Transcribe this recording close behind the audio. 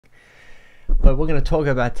But we're going to talk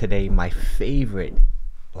about today my favorite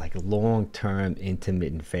like long-term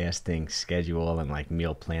intermittent fasting schedule and like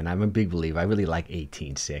meal plan. I'm a big believer. I really like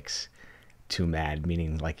 18-6 2 mad,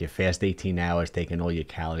 meaning like you fast 18 hours, taking all your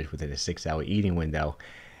calories within a 6-hour eating window,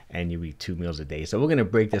 and you eat 2 meals a day. So we're going to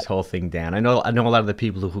break this whole thing down. I know a lot of the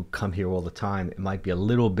people who come here all the time, it might be a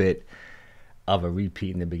little bit of a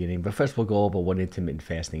repeat in the beginning, but first we'll go over what intermittent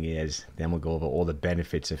fasting is, then we'll go over all the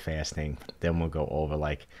benefits of fasting, then we'll go over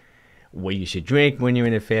like what you should drink when you're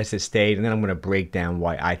in a fasted state, and then I'm going to break down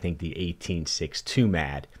why I think the 18-6 2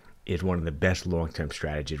 mad is one of the best long-term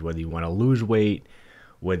strategies, whether you want to lose weight,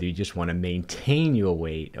 whether you just want to maintain your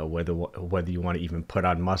weight, or whether you want to even put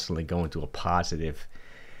on muscle and go into a positive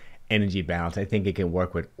energy balance. I think it can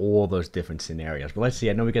work with all those different scenarios. But let's see,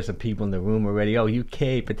 I know we got some people in the room already. Oh,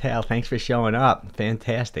 UK, Patel, thanks for showing up.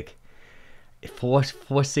 Fantastic.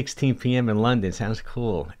 4:16 p.m. in London. Sounds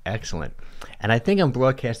cool. Excellent. And I think I'm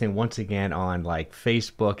broadcasting once again on like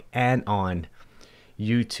Facebook and on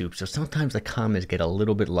YouTube. So sometimes the comments get a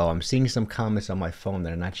little bit low. I'm seeing some comments on my phone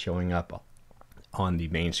that are not showing up on the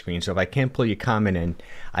main screen. So if I can't pull your comment in,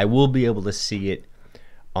 I will be able to see it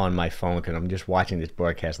on my phone because I'm just watching this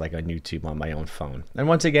broadcast like on YouTube on my own phone. And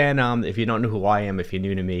once again, if you don't know who I am, if you're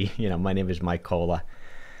new to me, my name is 𝘾𝙊𝘾𝙃𝙄𝙉𝙂.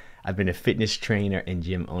 I've been a fitness trainer and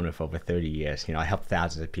gym owner for over 30 years. I help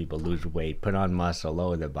thousands of people lose weight, put on muscle,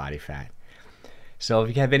 lower their body fat. So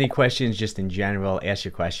if you have any questions just in general, ask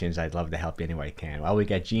your questions. I'd love to help you any way I can. Well, we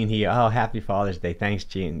got Gene here. Oh, happy Father's Day. Thanks,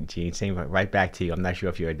 Gene. Same right back to you. I'm not sure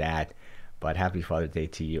if you're a dad, but happy Father's Day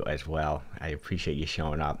to you as well. I appreciate you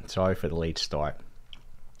showing up. Sorry for the late start.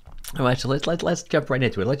 All right, so let's jump right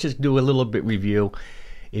into it. Let's just do a little bit review.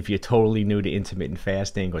 If you're totally new to intermittent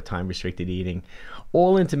fasting or time-restricted eating,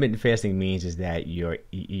 all intermittent fasting means is that you're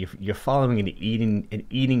following an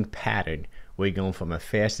eating pattern where you're going from a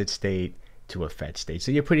fasted state to a fed state.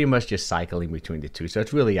 So you're pretty much just cycling between the two. So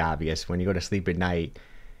it's really obvious when you go to sleep at night,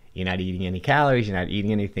 you're not eating any calories, you're not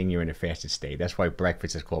eating anything, you're in a fasted state. That's why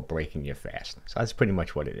breakfast is called breaking your fast. So that's pretty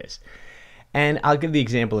much what it is. And I'll give the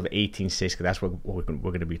example of 18-6 because that's what we're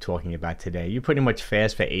going to be talking about today. You pretty much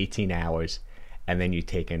fast for 18 hours and then you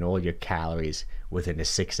take in all your calories within a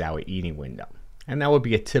 6-hour eating window. And that would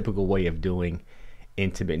be a typical way of doing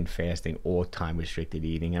intermittent fasting or time-restricted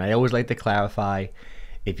eating. And I always like to clarify,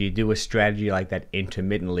 if you do a strategy like that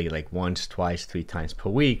intermittently, like once, twice, 3 times per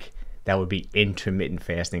week, that would be intermittent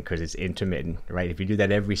fasting because it's intermittent, right? If you do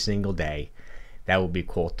that every single day, that would be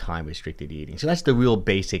called time-restricted eating. So that's the real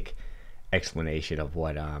basic explanation of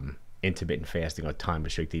what intermittent fasting or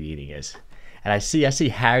time-restricted eating is. And I see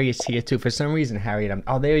Harriet's here too. For some reason, Harriet,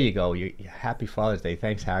 oh, there you go. Happy Father's Day.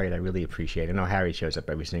 Thanks, Harriet. I really appreciate it. I know Harriet shows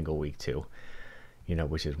up every single week too,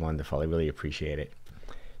 which is wonderful. I really appreciate it.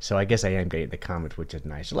 So I guess I am getting the comments, which is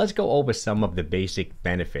nice. So let's go over some of the basic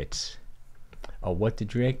benefits. Oh, what to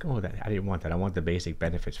drink? Oh, I didn't want that. I want the basic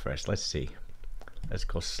benefits first. Let's see. Let's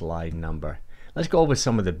go slide number. Let's go over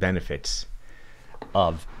some of the benefits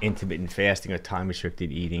of intermittent fasting or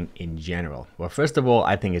time-restricted eating in general. Well, first of all,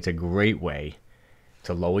 I think it's a great way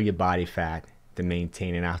to lower your body fat, to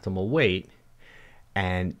maintain an optimal weight,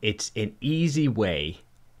 and it's an easy way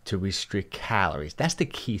to restrict calories. That's the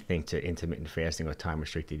key thing to intermittent fasting or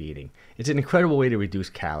time-restricted eating. It's an incredible way to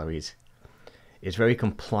reduce calories. It's very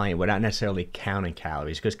compliant without necessarily counting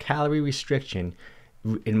calories, because calorie restriction,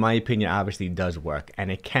 in my opinion, obviously does work,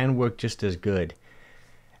 and it can work just as good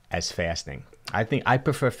as fasting. I think I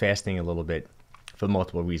prefer fasting a little bit for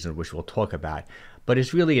multiple reasons, which we'll talk about, but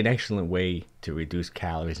it's really an excellent way to reduce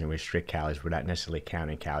calories and restrict calories without necessarily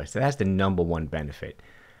counting calories. So that's the number one benefit,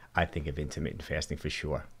 I think, of intermittent fasting for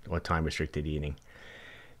sure, or time-restricted eating.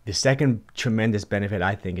 The second tremendous benefit,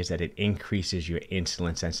 I think, is that it increases your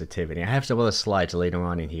insulin sensitivity. I have some other slides later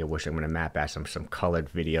on in here, which I'm going to map out some colored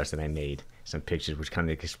videos that I made, some pictures which kind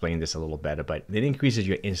of explain this a little better, but it increases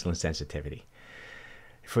your insulin sensitivity.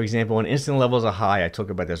 For example, when insulin levels are high, I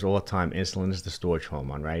talk about this all the time, insulin is the storage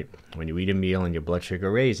hormone, right? When you eat a meal and your blood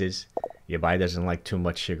sugar raises, your body doesn't like too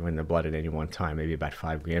much sugar in the blood at any one time, maybe about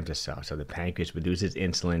 5 grams or so. So the pancreas produces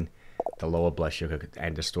insulin to lower blood sugar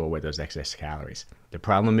and to store away those excess calories. The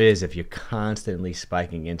problem is if you're constantly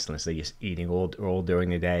spiking insulin, so you're eating all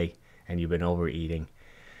during the day and you've been overeating,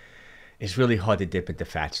 it's really hard to dip into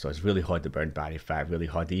fat stores. It's really hard to burn body fat, really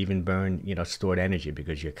hard to even burn, stored energy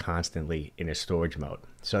because you're constantly in a storage mode.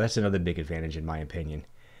 So that's another big advantage, in my opinion,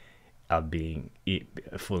 of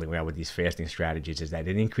fooling around with these fasting strategies, is that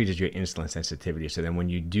it increases your insulin sensitivity. So then when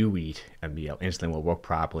you do eat a meal, insulin will work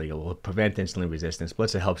properly. It will prevent insulin resistance,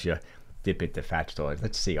 plus it helps you dip into fat stores.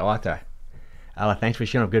 Let's see, Arthur, thanks for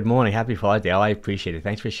showing up. Good morning. Happy Father's Day. I appreciate it.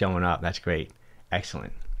 Thanks for showing up. That's great.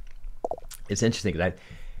 Excellent. It's interesting that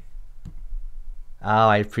Oh,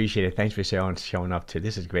 I appreciate it. Thanks for showing up too.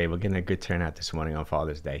 This is great. We're getting a good turnout this morning on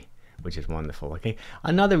Father's Day, which is wonderful. Okay.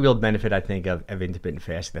 Another real benefit I think of intermittent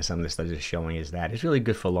fasting that some of the studies are showing is that it's really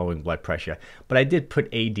good for lowering blood pressure. But I did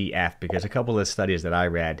put ADF because a couple of studies that I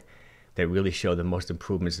read that really show the most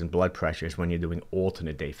improvements in blood pressure is when you're doing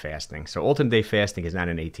alternate day fasting. So alternate day fasting is not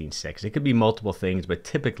an 18-6. It could be multiple things, but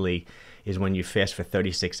typically is when you fast for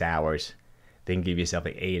 36 hours, then give yourself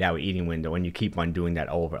an 8-hour eating window, and you keep on doing that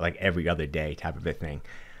over, like every other day type of a thing.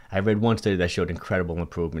 I read one study that showed incredible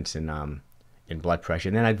improvements in blood pressure.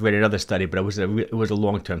 And then I read another study, but it was a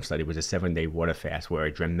long-term study. It was a 7-day water fast where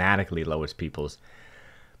it dramatically lowers people's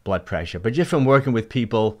blood pressure. But just from working with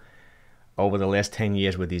people over the last 10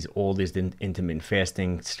 years with all these intermittent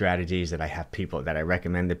fasting strategies that I have people that I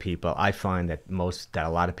recommend to people, I find that a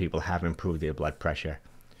lot of people have improved their blood pressure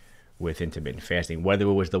with intermittent fasting. Whether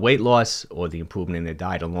it was the weight loss or the improvement in their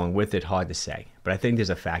diet along with it, hard to say. But I think there's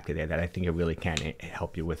a factor there that I think it really can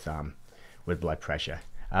help you with blood pressure.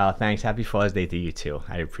 Thanks. Happy Father's Day to you too.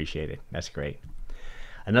 I appreciate it. That's great.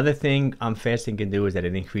 Another thing fasting can do is that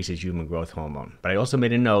it increases human growth hormone. But I also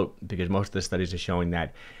made a note, because most of the studies are showing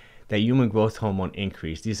that human growth hormone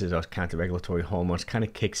increase, these are those counter-regulatory hormones, kind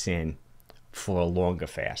of kicks in for a longer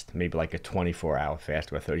fast, maybe like a 24-hour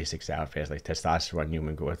fast or a 36-hour fast, like testosterone,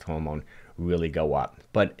 human growth hormone really go up.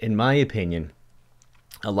 But in my opinion,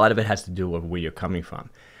 a lot of it has to do with where you're coming from.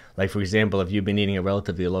 Like, for example, if you've been eating a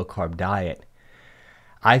relatively low-carb diet,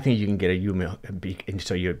 I think you can get a human,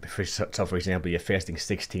 so for example, you're fasting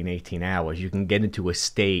 16, 18 hours, you can get into a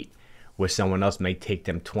state where someone else may take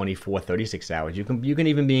them 24, 36 hours. You can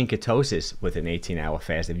even be in ketosis with an 18-hour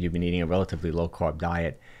fast if you've been eating a relatively low-carb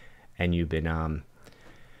diet and you've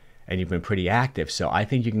been pretty active. So I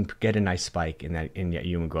think you can get a nice spike in that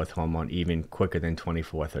human growth hormone even quicker than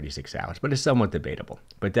 24, 36 hours. But it's somewhat debatable.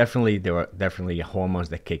 But definitely there are definitely hormones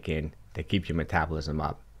that kick in that keep your metabolism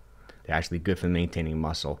up. They're actually good for maintaining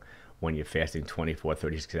muscle when you're fasting 24,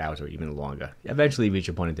 36 hours or even longer. Eventually you reach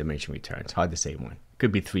a point of diminishing returns. Hard to say when.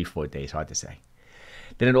 Could be 3-4 days. Hard to say.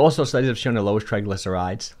 Then it also, studies have shown it lowers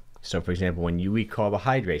triglycerides. So for example, when you eat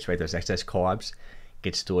carbohydrates, right, those excess carbs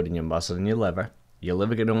get stored in your muscle and your liver. Your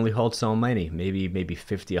liver can only hold so many, maybe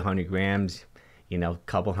 50, 100 grams, a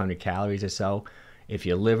couple hundred calories or so. If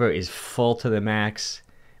your liver is full to the max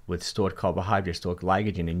with stored carbohydrates, stored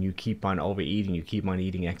glycogen, and you keep on overeating, you keep on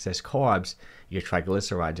eating excess carbs, your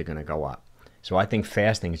triglycerides are going to go up. So I think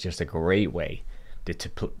fasting is just a great way to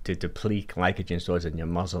deplete glycogen stores in your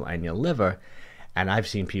muscle and your liver. And I've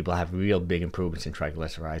seen people have real big improvements in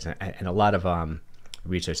triglycerides, and a lot of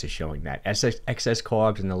research is showing that. Excess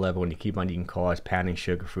carbs in the liver, when you keep on eating carbs, pounding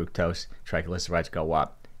sugar, fructose, triglycerides go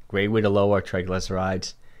up. Great way to lower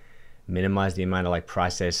triglycerides. Minimize the amount of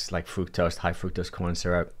processed fructose, high fructose corn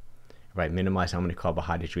syrup. Right, minimize how many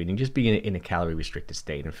carbohydrates you're eating. Just be in a calorie restricted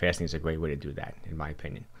state, and fasting is a great way to do that, in my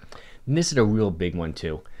opinion. And this is a real big one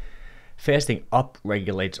too. Fasting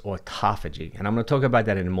upregulates autophagy, and I'm going to talk about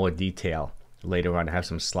that in more detail later on. I have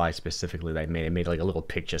some slides specifically that I made. I made like a little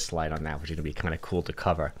picture slide on that, which is going to be kind of cool to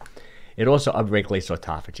cover. It also upregulates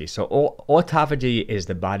autophagy. So autophagy is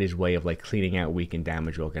the body's way of cleaning out weak and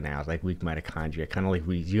damaged organelles, like weak mitochondria, kind of like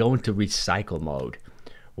you go into recycle mode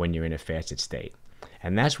when you're in a fasted state.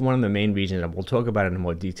 And that's one of the main reasons, and we'll talk about it in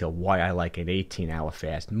more detail, why I like an 18-hour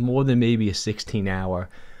fast more than maybe a 16-hour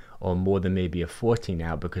or more than maybe a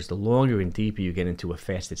 14-hour, because the longer and deeper you get into a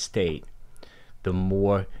fasted state, the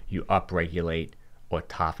more you upregulate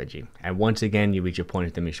autophagy. And once again, you reach a point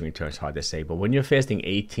of diminishing returns. Hard to say, but when you're fasting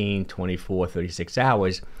 18, 24, 36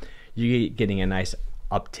 hours, you're getting a nice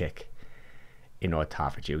uptick in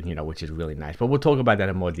autophagy, which is really nice. But we'll talk about that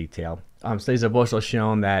in more detail. Studies have also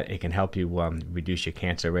shown that it can help you reduce your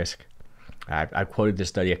cancer risk. I quoted this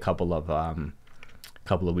study a couple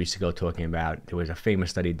of weeks ago, talking about there was a famous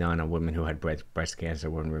study done on women who had breast cancer,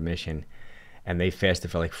 were in remission, and they fasted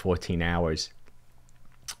for 14 hours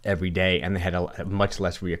every day, and they had a much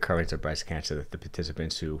less reoccurrence of breast cancer than the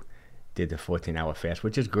participants who did the 14-hour fast,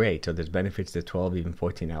 which is great. So there's benefits to 12, even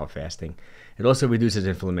 14-hour fasting. It also reduces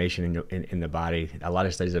inflammation in the body. A lot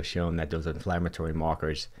of studies have shown that those inflammatory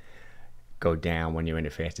markers go down when you're in a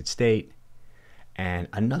fasted state. And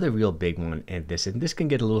another real big one, and this can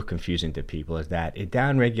get a little confusing to people, is that it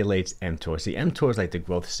downregulates mTOR. See, mTOR is like the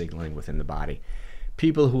growth signaling within the body.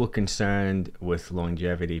 People who are concerned with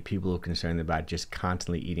longevity, people who are concerned about just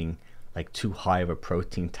constantly eating too high of a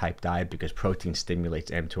protein type diet, because protein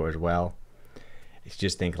stimulates mTOR as well. It's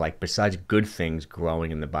just think besides good things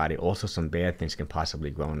growing in the body, also some bad things can possibly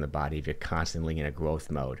grow in the body if you're constantly in a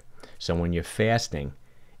growth mode. So when you're fasting,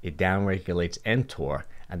 it downregulates mTOR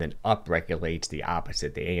and then upregulates the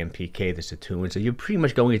opposite, the AMPK, the sirtuin. So you're pretty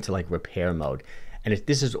much going into repair mode. And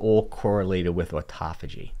this is all correlated with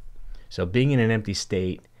autophagy. So being in an empty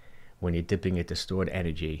state when you're dipping into stored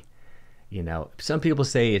energy, you know, some people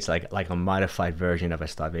say it's like a modified version of a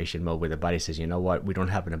starvation mode where the body says, you know what, we don't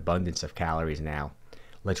have an abundance of calories now.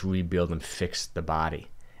 Let's rebuild and fix the body.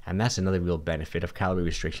 And that's another real benefit of calorie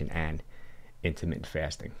restriction and intermittent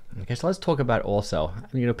fasting. Okay, so let's talk about also,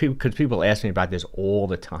 you know, because people ask me about this all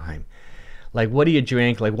the time. Like, what do you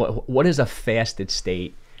drink? Like, what does a fasted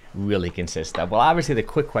state really consist of? Well, obviously the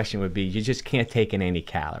quick question would be, you just can't take in any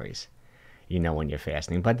calories, you know, when you're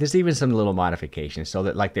fasting. But there's even some little modifications, so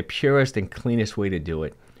that like the purest and cleanest way to do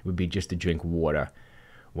it would be just to drink water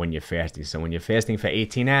when you're fasting. So when you're fasting for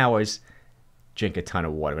 18 hours, drink a ton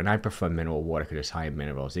of water. And I prefer mineral water because it's high in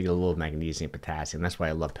minerals. You get a little magnesium, potassium. That's why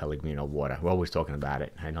I love 𝘾𝙃𝙃𝙄𝙉𝙂 water. We're always talking about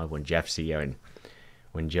it. I know when Jeff's here and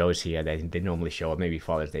when Joe's here, they normally show up. Maybe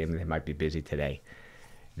Father's Day, they might be busy today.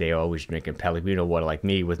 They're always drinking 𝘾𝙃𝙃𝙃𝙃 water like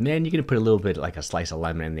me with, man, you're going to put a little bit, like a slice of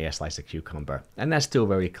lemon in there, a slice of cucumber. And that's still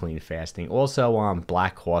very clean fasting. Also,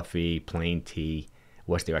 black coffee, plain tea.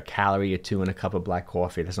 Was there a calorie or two in a cup of black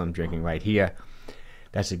coffee? That's what I'm drinking right here.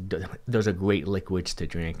 Those are great liquids to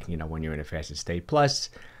drink, you know, when you're in a fasted state. Plus,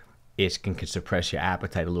 it can suppress your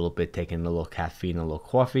appetite a little bit, taking a little caffeine, a little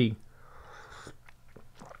coffee.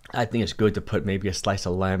 I think it's good to put maybe a slice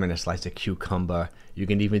of lemon, a slice of cucumber. You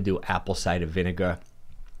can even do apple cider vinegar.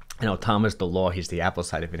 You know, Thomas DeLaw, he's the apple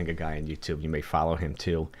cider vinegar guy on YouTube. You may follow him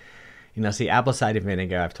too. You know, see, apple cider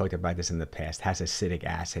vinegar, I've talked about this in the past, has acidic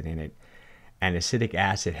acid in it. And acidic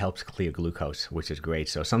acid helps clear glucose, which is great.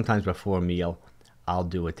 So sometimes before a meal, I'll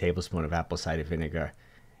do a tablespoon of apple cider vinegar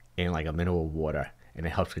in like a mineral water, and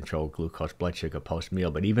it helps control glucose, blood sugar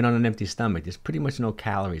post-meal. But even on an empty stomach, there's pretty much no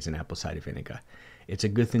calories in apple cider vinegar. It's a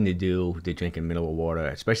good thing to do, to drink in mineral water,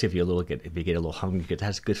 especially if you get a little hungry, because it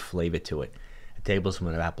has a good flavor to it. A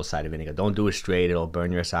tablespoon of apple cider vinegar. Don't do it straight; it'll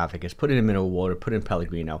burn your esophagus. Put it in mineral water. Put it in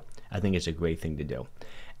𝘾𝙃𝙃𝙃𝙃. I think it's a great thing to do.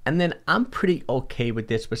 And then I'm pretty okay with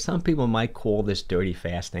this, but some people might call this dirty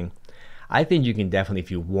fasting. I think you can definitely,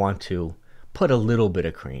 if you want to, put a little bit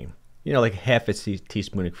of cream, you know, like half a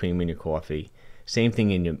teaspoon of cream in your coffee. Same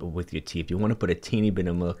thing with your tea. If you want to put a teeny bit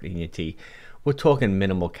of milk in your tea, we're talking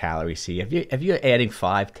minimal calories. See, if you're adding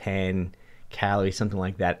 5, 10 calories, something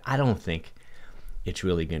like that, I don't think it's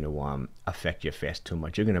really going to affect your fast too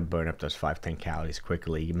much. You're going to burn up those 5, 10 calories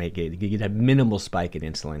quickly. You get a minimal spike in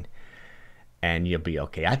insulin, and you'll be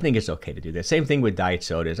okay. I think it's okay to do that. Same thing with diet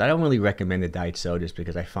sodas. I don't really recommend the diet sodas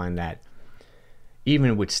because I find that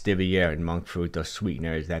even with stevia and monk fruit, those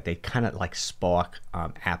sweeteners, that they kind of like spark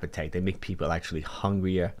appetite. They make people actually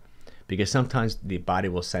hungrier, because sometimes the body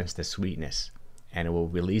will sense the sweetness and it will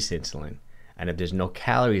release insulin. And if there's no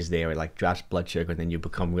calories there, it like drops blood sugar, and then you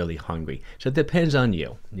become really hungry. So it depends on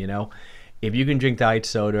you, you know. If you can drink diet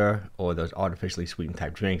soda or those artificially sweetened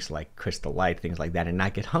type drinks like Crystal Light, things like that, and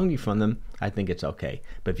not get hungry from them, I think it's okay.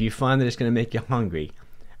 But if you find that it's going to make you hungry,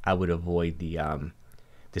 I would avoid the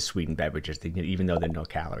sweetened beverages, even though there are no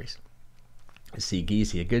calories. See,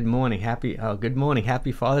 Geese here. Good morning, happy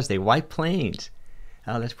Father's Day. White Plains.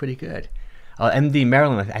 Oh, that's pretty good. MD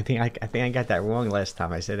Maryland. I think I got that wrong last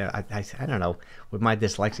time. I said I don't know, with my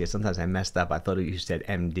dyslexia, sometimes I messed up. I thought you said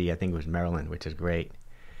MD. I think it was Maryland, which is great.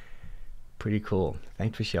 Pretty cool.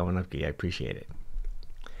 Thanks for showing up, Guy. I appreciate it.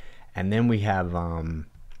 And then we have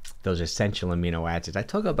those essential amino acids. I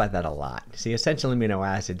talk about that a lot. See, essential amino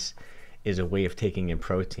acids is a way of taking in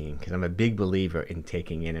protein, because I'm a big believer in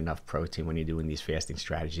taking in enough protein when you're doing these fasting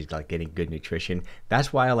strategies, like getting good nutrition.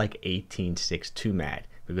 That's why I like 18-6 MAD,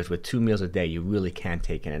 because with 2 meals a day, you really can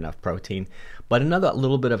take in enough protein. But another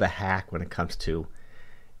little bit of a hack when it comes to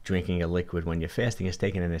drinking a liquid when you're fasting is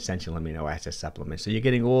taking an essential amino acid supplement. So you're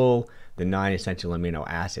getting all the 9 essential amino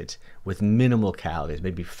acids with minimal calories,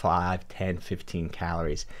 maybe 5, 10, 15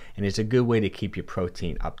 calories. And it's a good way to keep your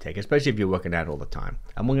protein uptake, especially if you're working out all the time.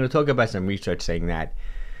 And we're going to talk about some research saying that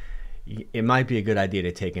it might be a good idea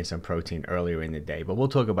to take in some protein earlier in the day, but we'll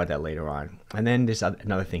talk about that later on. And then there's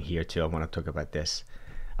another thing here too. I want to talk about this.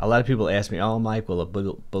 A lot of people ask me, oh, Mike, will a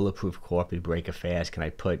bulletproof coffee break a fast? Can I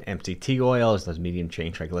put MCT oils, those medium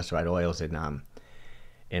chain triglyceride oils,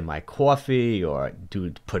 in my coffee, or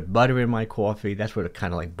put butter in my coffee? That's what a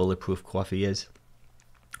kind of like bulletproof coffee is.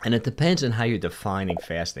 And it depends on how you're defining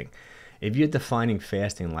fasting. If you're defining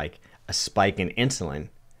fasting like a spike in insulin,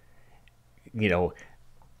 you know,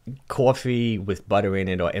 coffee with butter in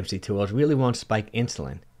it or MCT oils really won't spike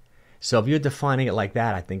insulin. So if you're defining it like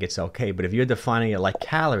that, I think it's okay. But if you're defining it like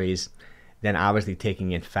calories, then obviously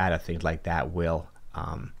taking in fat or things like that will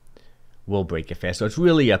break your fast. So it's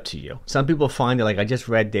really up to you. Some people find it, like I just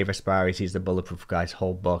read Dave Asprari's, he's the Bulletproof Guy's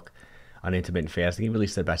whole book on intermittent fasting. He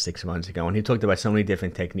released it about 6 months ago, and he talked about so many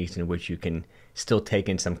different techniques in which you can still take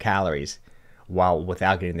in some calories while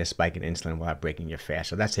without getting this spike in insulin without breaking your fast.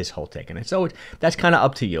 So that's his whole take on it. So that's kind of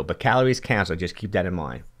up to you, but calories count, so just keep that in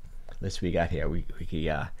mind. Let's see what we got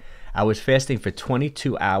here. I was fasting for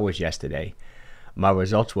 22 hours yesterday. My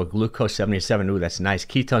results were glucose 77. Ooh, that's nice.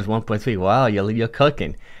 Ketones 1.3. Wow, you're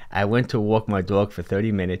cooking. I went to walk my dog for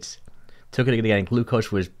 30 minutes. Took it again.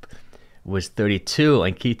 Glucose was 32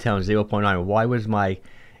 and ketones 0.9.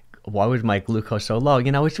 Why was my glucose so low?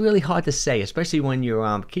 You know, it's really hard to say, especially when your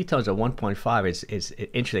ketones are 1.5. It's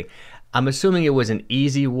interesting. I'm assuming it was an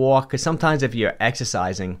easy walk, because sometimes if you're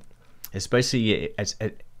exercising, especially it's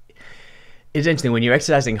interesting when you're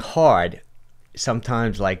exercising hard.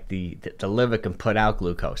 Sometimes like the liver can put out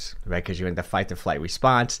glucose, right? Because you're in the fight or flight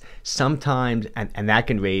response. Sometimes, and that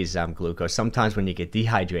can raise glucose. Sometimes when you get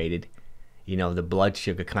dehydrated, you know, the blood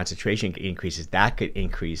sugar concentration increases. That could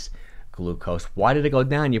increase glucose. Why did it go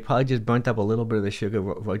down? You probably just burnt up a little bit of the sugar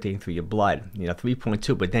rotating through your blood, you know,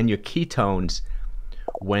 3.2. But then your ketones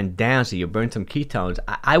went down, so you burned some ketones.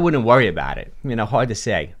 I wouldn't worry about it. You know, hard to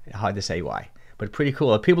say why. But pretty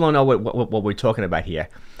cool. If people don't know what we're talking about here,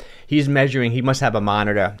 he's measuring, he must have a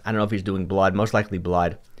monitor. I don't know if he's doing blood, most likely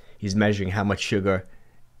blood. He's measuring how much sugar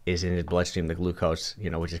is in his bloodstream, the glucose, you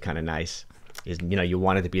know, which is kind of nice. You know, you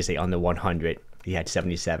want it to be, say, under 100. He had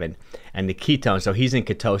 77. And the ketones, so he's in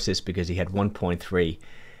ketosis because he had 1.3.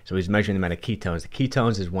 So he's measuring the amount of ketones. The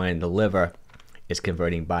ketones is when the liver is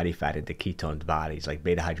converting body fat into ketones bodies, like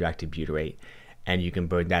beta-hydroxybutyrate. And you can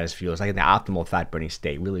burn that as fuel. It's like in the optimal fat burning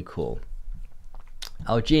state. Really cool.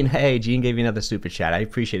 Oh, Gene, hey, Gene gave you another super chat. I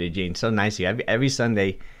appreciate it, Gene. So nice of you. Every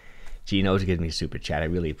Sunday, Gene always gives me a super chat. I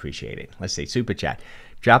really appreciate it. Let's see, super chat.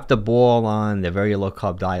 Dropped the ball on the very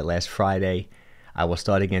low-carb diet last Friday. I will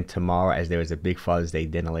start again tomorrow as there was a big Father's Day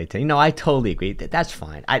dinner later. You know, I totally agree. That's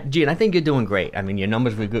fine. Gene, I think you're doing great. I mean, your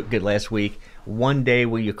numbers were good last week. One day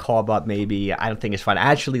where you carb up maybe, I don't think it's fine.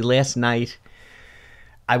 Actually, last night,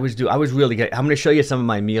 I was really good. I'm going to show you some of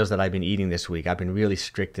my meals that I've been eating this week. I've been really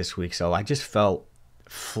strict this week, so I just felt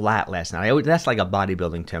flat last night. That's like a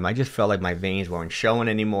bodybuilding term. I just felt like my veins weren't showing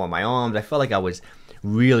anymore. My arms, I felt like I was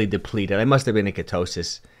really depleted. I must have been in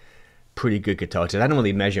ketosis, pretty good ketosis. I don't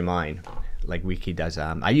really measure mine like Wiki does.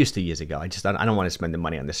 I used to years ago. I don't want to spend the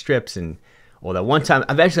money on the strips and all that. One time,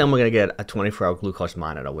 eventually I'm going to get a 24-hour glucose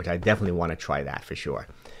monitor, which I definitely want to try that for sure.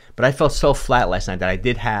 But I felt so flat last night that I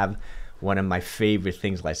did have one of my favorite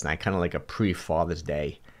things last night, kind of like a pre-Father's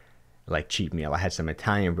Day, like cheap meal. I had some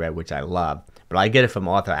Italian bread, which I love, but I get it from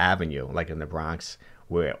Arthur Avenue, like in the Bronx,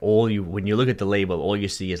 where when you look at the label, all you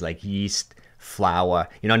see is like yeast, flour.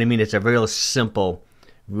 You know what I mean? It's a real simple,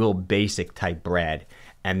 real basic type bread.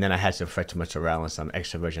 And then I had some fresh mozzarella and some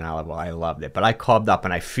extra virgin olive oil. I loved it. But I carved up,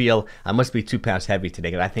 and I feel I must be 2 pounds heavy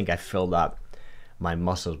today, because I think I filled up my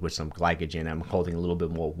muscles with some glycogen. I'm holding a little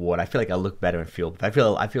bit more water. I feel like I look better and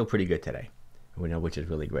I feel pretty good today, which is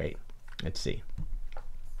really great. Let's see.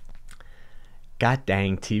 God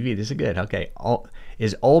dang TV, this is good. Okay,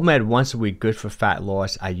 is OMAD once a week good for fat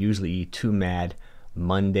loss? I usually eat 2 MAD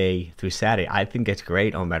Monday through Saturday. I think it's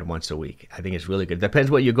great, OMAD once a week. I think it's really good.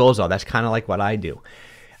 Depends what your goals are. That's kind of like what I do.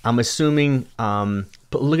 I'm assuming,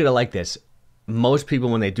 but look at it like this. Most people,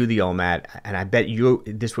 when they do the OMAD, and I bet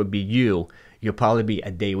this would be you'll probably be a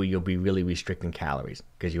day where you'll be really restricting calories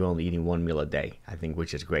because you're only eating 1 meal a day, I think,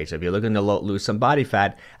 which is great. So if you're looking to lose some body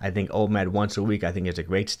fat, I think OMAD once a week, I think is a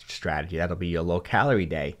great strategy. That'll be your low-calorie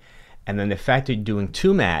day. And then the fact that you're doing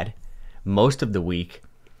 2 MAD most of the week,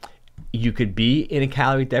 you could be in a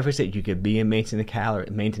calorie deficit. You could be in maintenance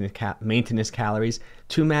calories.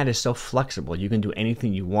 2 MAD is so flexible. You can do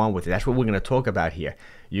anything you want with it. That's what we're going to talk about here.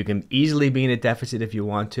 You can easily be in a deficit if you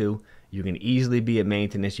want to. You can easily be at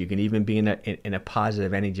maintenance. You can even be in a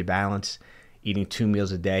positive energy balance, eating 2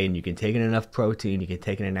 meals a day, and you can take in enough protein. You can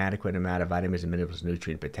take in an adequate amount of vitamins and minerals,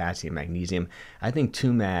 nutrients, potassium, magnesium. I think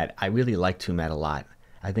 2 MAD, I really like 2 MAD a lot.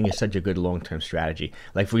 I think it's such a good long-term strategy.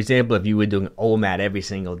 Like, for example, if you were doing OMAD every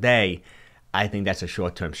single day, I think that's a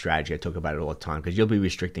short-term strategy. I talk about it all the time because you'll be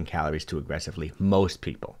restricting calories too aggressively. Most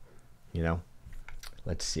people, you know.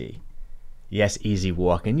 Let's see. Yes, easy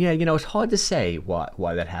walk. And yeah, you know, it's hard to say why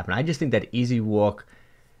that happened. I just think that easy walk,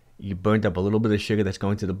 you burned up a little bit of sugar that's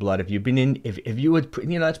going to the blood. If you've been in, if you would,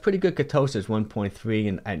 you know, that's pretty good ketosis,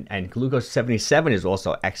 1.3, and glucose 77 is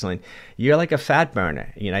also excellent. You're like a fat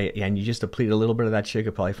burner, you know, and you just deplete a little bit of that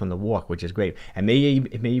sugar probably from the walk, which is great. And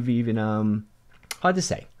maybe even, hard to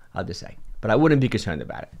say, but I wouldn't be concerned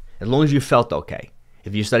about it. As long as you felt okay.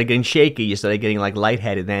 If you started getting shaky, you started getting like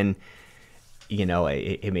lightheaded, then, you know,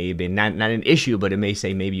 it may have been not an issue, but it may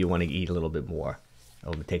say maybe you want to eat a little bit more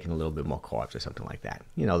or taking a little bit more carbs or something like that.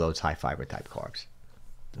 You know, those high fiber type carbs.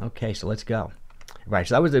 Okay, so let's go. Right,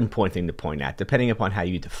 so that was an important thing to point out, depending upon how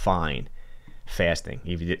you define fasting.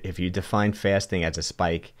 If you define fasting as a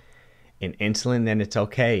spike in insulin, then it's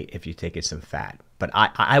okay if you take in some fat. But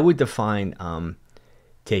I would define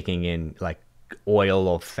taking in like oil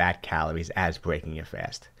or fat calories as breaking your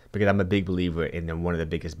fast, because I'm a big believer in one of the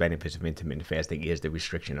biggest benefits of intermittent fasting is the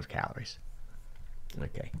restriction of calories.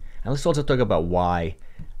 Okay, and let's also talk about why.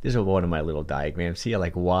 This is one of my little diagrams here,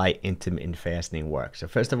 like why intermittent fasting works. So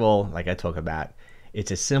first of all, like I talk about,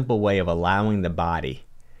 it's a simple way of allowing the body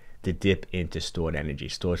to dip into stored energy,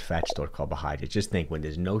 stored fat, stored carbohydrates. Just think, when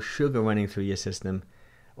there's no sugar running through your system,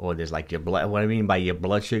 or there's like your blood, what I mean by your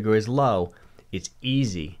blood sugar is low, it's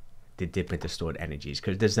easy to dip into stored energies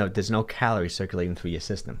because there's no calories circulating through your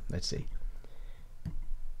system. Let's see.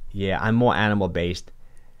 Yeah, I'm more animal based.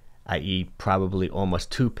 I eat probably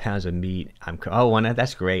almost 2 pounds of meat.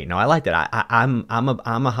 That's great. No, I like that. I'm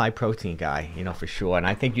a high protein guy, you know, for sure. And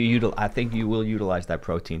I think you will utilize that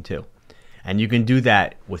protein too. And you can do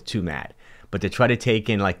that with 2MAD. But to try to take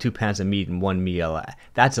in like 2 pounds of meat in one meal,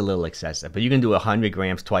 that's a little excessive. But you can do 100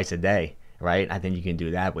 grams twice a day, right? I think you can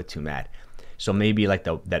do that with 2MAD. So maybe like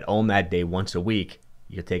that OMAD day once a week,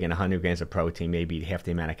 you're taking 100 grams of protein, maybe half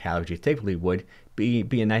the amount of calories you typically would,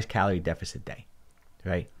 be a nice calorie deficit day,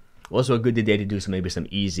 right? Also a good day to do maybe some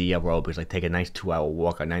easy aerobics, like take a nice 2-hour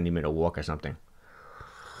walk or 90-minute walk or something.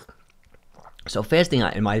 So fasting,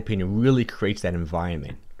 in my opinion, really creates that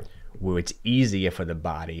environment where it's easier for the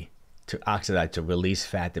body to oxidize, to release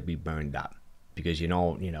fat to be burned up, because you're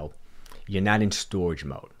not in storage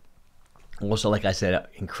mode. Also, like I said, an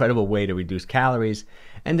incredible way to reduce calories.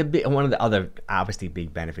 And one of the other obviously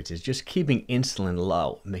big benefits is just keeping insulin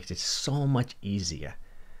low makes it so much easier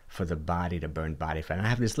for the body to burn body fat. And I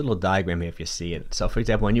have this little diagram here if you see it. So for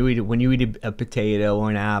example, when you eat a potato or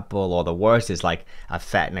an apple, or the worst is like a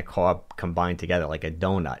fat and a carb combined together like a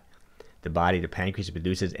donut. The pancreas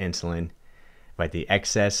produces insulin, right? The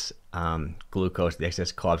excess glucose, the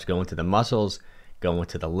excess carbs go into the muscles, go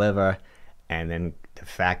into the liver, and then the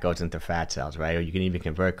fat goes into fat cells, right? Or you can even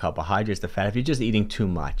convert carbohydrates to fat if you're just eating too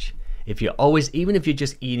much. Even if you're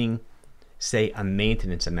just eating, say, a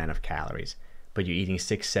maintenance amount of calories, but you're eating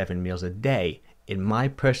 6-7 meals a day, in my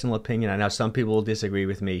personal opinion, I know some people will disagree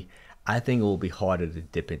with me, I think it will be harder to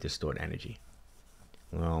dip into stored energy.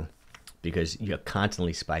 Well, because you're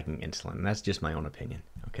constantly spiking insulin. And that's just my own opinion,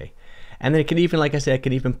 okay? And then it can even, like I said, it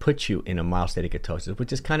can even put you in a mild state of ketosis,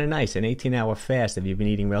 which is kind of nice. An 18-hour fast, if you've been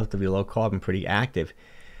eating relatively low carb and pretty active,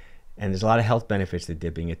 and there's a lot of health benefits to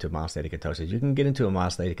dipping into a mild state of ketosis. You can get into a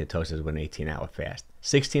mild state of ketosis with an 18-hour fast.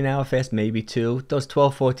 16-hour fast, maybe 2. Those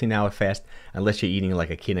 12, 14-hour fast, unless you're eating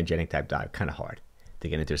like a ketogenic type diet, kind of hard to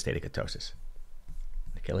get into a state of ketosis.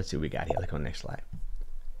 Okay, let's see what we got here. Let's go to the next slide.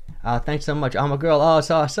 Thanks so much. I'm a girl. Oh,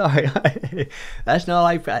 sorry.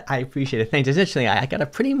 I appreciate it. Thanks. It's interesting. I got a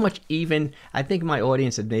pretty much even, I think my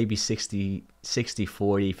audience is maybe 60,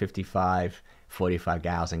 40, 55, 45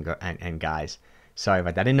 gals and guys. Sorry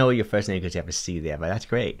about that. I didn't know your first name because you have a C there, but that's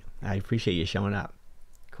great. I appreciate you showing up.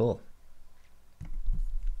 Cool.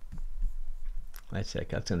 Let's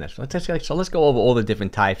go over all the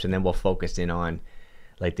different types, and then we'll focus in on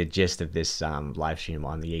like the gist of this live stream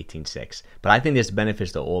on the 18/6. But I think there's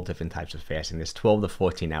benefits to all different types of fasting. There's 12 to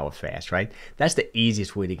 14-hour fast, right? That's the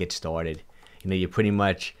easiest way to get started. You know, you pretty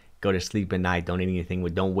much go to sleep at night, don't eat anything,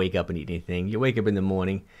 don't wake up and eat anything. You wake up in the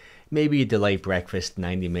morning, maybe you delay breakfast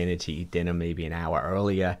 90 minutes, you eat dinner maybe an hour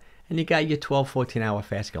earlier, and you got your 12, 14-hour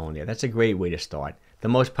fast going there. That's a great way to start. The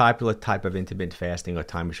most popular type of intermittent fasting or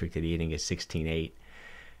time-restricted eating is 16/8.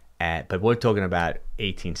 But we're talking about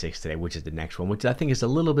 18/6 today, which is the next one, which I think is a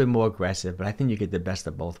little bit more aggressive, but I think you get the best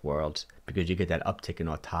of both worlds because you get that uptick in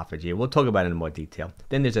autophagy. We'll talk about it in more detail.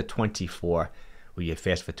 Then there's a 24 where you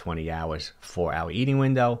fast for 20 hours, 4-hour eating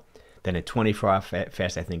window. Then a 24-hour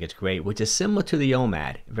fast, I think it's great, which is similar to the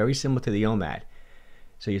OMAD, very similar to the OMAD.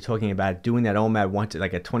 So you're talking about doing that OMAD once,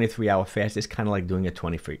 like a 23-hour fast is kind of like doing a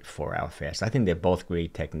 24-hour fast. I think they're both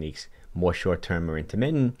great techniques, more short-term or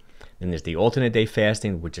intermittent. Then there's the alternate day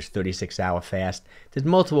fasting, which is 36-hour fast. There's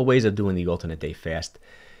multiple ways of doing the alternate day fast.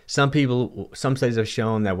 Some studies have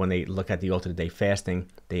shown that when they look at the alternate day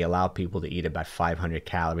fasting, they allow people to eat about 500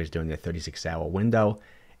 calories during their 36-hour window.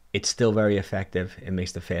 It's still very effective. It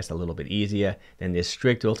makes the fast a little bit easier. Then there's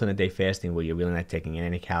strict alternate day fasting where you're really not taking in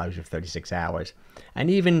any calories for 36 hours. And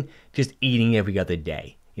even just eating every other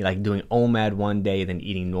day. You're like doing OMAD one day, then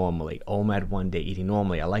eating normally. OMAD one day, eating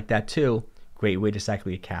normally. I like that too. Great way to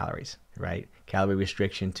cycle your calories, right? Calorie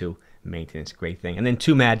restriction to maintenance, great thing. And then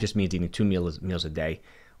 2MAD just means eating 2 meals a day.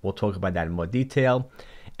 We'll talk about that in more detail.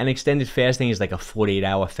 And extended fasting is like a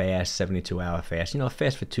 48-hour fast, 72-hour fast, a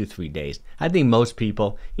fast for 2-3 days. I think most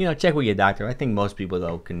people, check with your doctor. I think most people,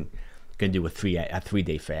 though, can do a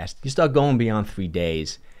 3-day fast. You start going beyond 3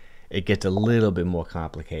 days, it gets a little bit more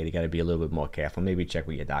complicated. You got to be a little bit more careful. Maybe check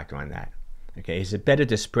with your doctor on that. Okay, is it better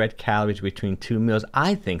to spread calories between 2 meals?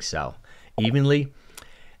 I think so. Evenly?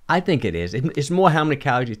 I think it is. It's more how many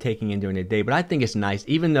calories you're taking in during the day, but I think it's nice,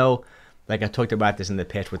 even though, like I talked about this in the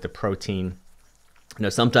past with the protein.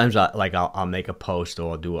 Sometimes I'll make a post,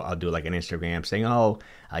 or I'll do like an Instagram saying, oh,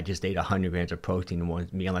 I just ate 100 grams of protein in one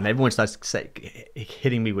meal, and everyone starts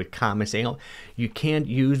hitting me with comments saying, oh, you can't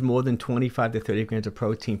use more than 25 to 30 grams of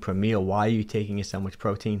protein per meal. Why are you taking so much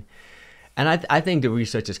protein? And I think the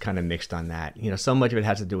research is kind of mixed on that. So much of it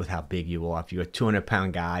has to do with how big you are. If you're a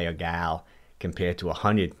 200-pound guy or gal compared to a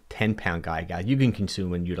 110-pound guy or gal, you can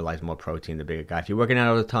consume and utilize more protein than the bigger guy. If you're working out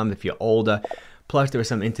all the time, if you're older. Plus, there were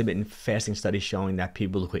some intermittent fasting studies showing that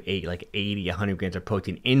people who ate like 80, 100 grams of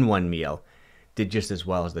protein in one meal did just as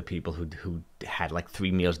well as the people who had like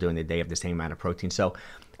 3 meals during the day of the same amount of protein. So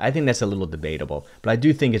I think that's a little debatable. But I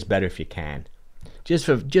do think it's better if you can. Just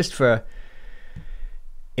for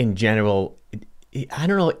in general, I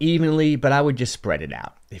don't know, evenly, but I would just spread it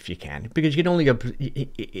out if you can. Because you don't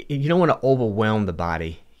want to overwhelm the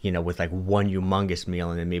body, with like one humongous meal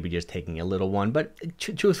and then maybe just taking a little one. But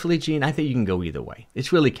truthfully, Gene, I think you can go either way.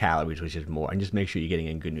 It's really calories, which is more, and just make sure you're getting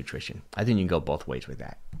in good nutrition. I think you can go both ways with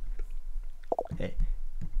that.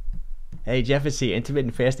 Hey, Jefferson,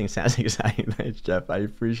 intermittent fasting sounds exciting. Thanks, Jeff. I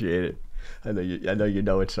appreciate it. I know you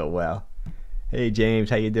know it so well. Hey, James,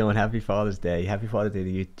 how you doing? Happy Father's Day. Happy Father's Day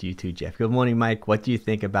to you too, Jeff. Good morning, Mike. What do you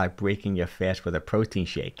think about breaking your fast with a protein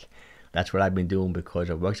shake? That's what I've been doing because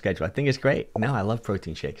of work schedule. I think it's great. No, I love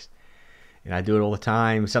protein shakes. And I do it all the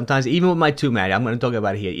time. Sometimes, even with my 2MAD, I'm going to talk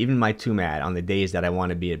about it here. Even my 2MAD, on the days that I want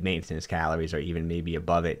to be at maintenance calories or even maybe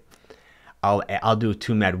above it, I'll do a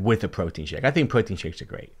 2MAD with a protein shake. I think protein shakes are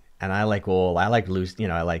great. And I like loose,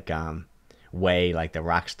 I like whey, like the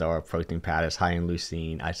Rockstar protein powders, high in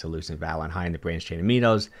leucine, isoleucine, valine, high in the branched chain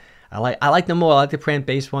amino. I like them all. I like the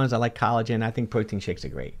plant-based ones. I like collagen. I think protein shakes are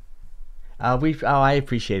great. I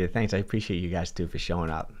appreciate it. Thanks. I appreciate you guys too for showing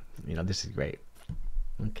up. This is great.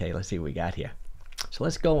 Okay, let's see what we got here. So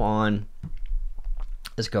let's go on.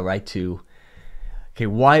 Let's go right to, okay,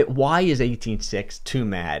 why is 18.6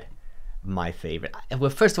 2MAD my favorite? Well,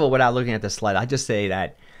 first of all, without looking at the slide, I just say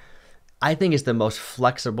that I think it's the most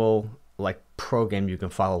flexible program you can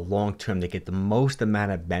follow long term to get the most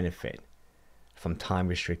amount of benefit from time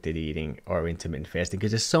restricted eating or intermittent fasting,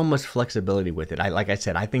 because there's so much flexibility with it. Like I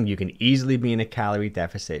said, I think you can easily be in a calorie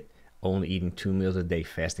deficit, only eating 2 meals a day,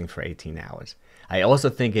 fasting for 18 hours. I also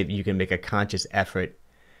think if you can make a conscious effort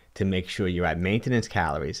to make sure you're at maintenance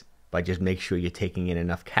calories, but just make sure you're taking in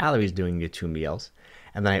enough calories during your 2 meals.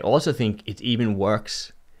 And then I also think it even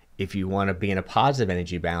works if you want to be in a positive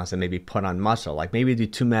energy balance and maybe put on muscle, like maybe do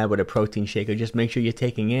 2MAD with a protein shake, or just make sure you're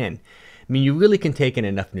taking in. I mean, you really can take in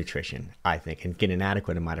enough nutrition, I think, and get an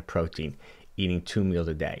adequate amount of protein eating 2 meals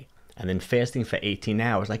a day. And then fasting for 18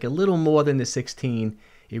 hours, like a little more than the 16,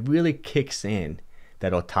 it really kicks in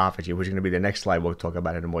that autophagy, which is going to be the next slide. We'll talk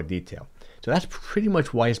about it in more detail. So that's pretty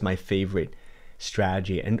much why it's my favorite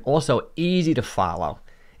strategy, and also easy to follow.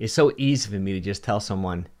 It's so easy for me to just tell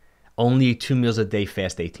someone, only eat 2 meals a day,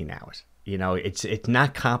 fast 18 hours. It's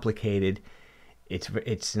not complicated. It's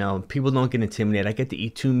people don't get intimidated. I get to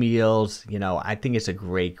eat 2 meals. I think it's a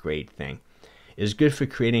great thing. It's good for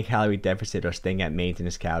creating a calorie deficit or staying at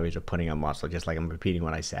maintenance calories or putting on muscle, just like I'm repeating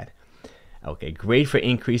what I said. Okay, great for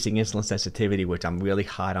increasing insulin sensitivity, which I'm really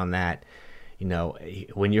hot on that.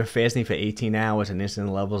 When you're fasting for 18 hours and insulin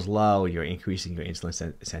levels low, you're increasing your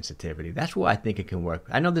insulin sensitivity. That's where I think it can work.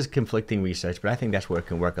 I know there's conflicting research, but I think that's where it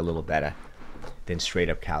can work a little better than straight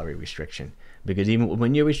up calorie restriction. Because even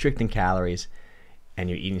when you're restricting calories and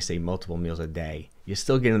you're eating, say, multiple meals a day, you're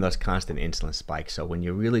still getting those constant insulin spikes. So when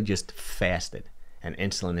you're really just fasted and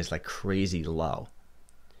insulin is like crazy low,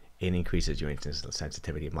 it increases your insulin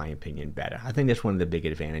sensitivity, in my opinion, better. I think that's one of the big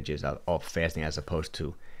advantages of fasting as opposed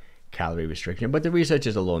to calorie restriction, but the research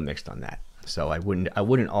is a little mixed on that. So I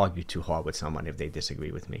wouldn't argue too hard with someone if they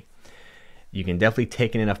disagree with me. You can definitely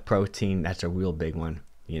take in enough protein. That's a real big one,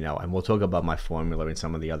 and we'll talk about my formula in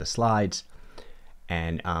some of the other slides.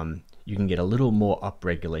 And you can get a little more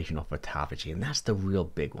upregulation of autophagy, and that's the real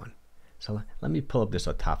big one. So let me pull up this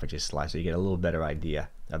autophagy slide so you get a little better idea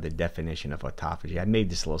of the definition of autophagy. I made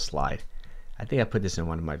this little slide. I think I put this in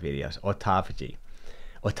one of my videos. Autophagy.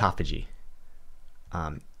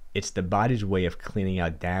 It's the body's way of cleaning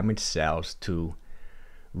out damaged cells to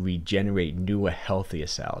regenerate newer, healthier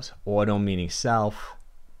cells. Auto meaning self,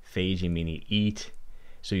 phagy meaning eat,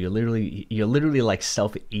 So you're literally like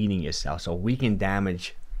self-eating yourself. So we can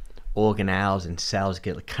damage organelles and cells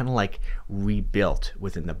get kind of like rebuilt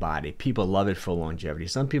within the body. People love it for longevity.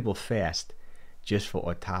 Some people fast just for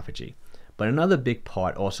autophagy. But another big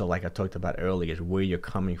part also, like I talked about earlier, is where you're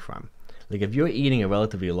coming from. Like if you're eating a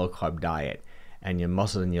relatively low carb diet and your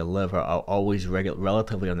muscles and your liver are always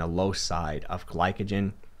relatively on the low side of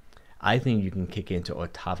glycogen, I think you can kick into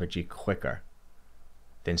autophagy quicker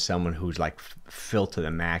than someone who's like filled to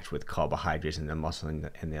the max with carbohydrates in their muscle and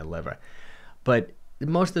their liver. But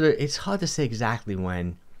most of it's hard to say exactly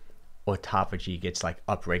when autophagy gets like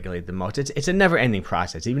upregulated the most. It's a never-ending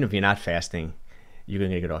process. Even if you're not fasting, you're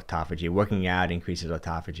going to get autophagy. Working out increases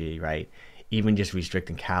autophagy, right? Even just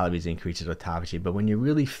restricting calories increases autophagy. But when you're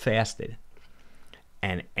really fasted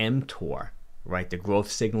and mTOR, right, the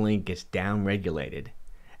growth signaling gets down-regulated,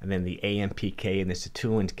 and then the AMPK and the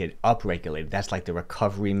sirtuins get upregulated. That's like the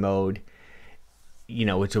recovery mode. You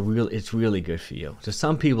know, it's really good for you. So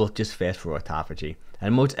some people just fast for autophagy.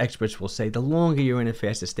 And most experts will say the longer you're in a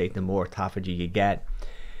fasted state, the more autophagy you get.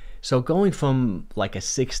 So going from like a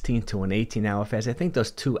 16 to an 18-hour fast, I think those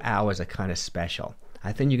 2 hours are kind of special.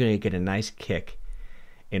 I think you're going to get a nice kick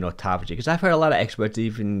in autophagy. Because I've heard a lot of experts,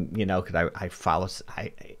 even, you know, because I follow...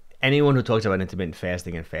 anyone who talks about intermittent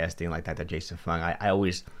fasting and fasting like that, Jason Fung, I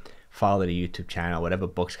always follow the YouTube channel. Whatever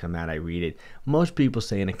books come out, I read it. Most people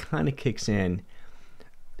say, and it kind of kicks in,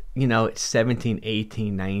 you know, it's 17,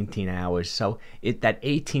 18, 19 hours. So that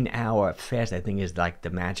 18-hour fast, I think, is like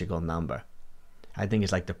the magical number. I think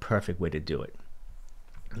it's like the perfect way to do it.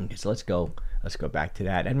 Okay, so let's go back to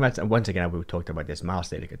that. And once again, we talked about this mild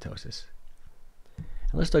state of ketosis.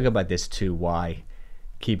 And let's talk about this too, why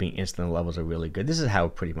keeping insulin levels are really good. This is how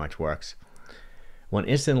it pretty much works. When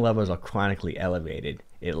insulin levels are chronically elevated,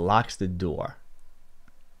 it locks the door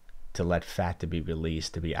to let fat to be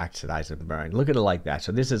released, to be oxidized and burned. Look at it like that.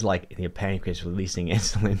 So this is like your pancreas releasing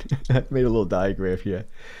insulin. I made a little diagram here.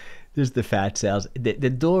 This is the fat cells. The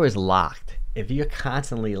door is locked. If you're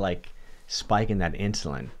constantly like spiking that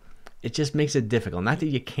insulin, it just makes it difficult. Not that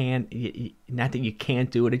you can't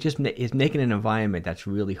do it. It just is making an environment that's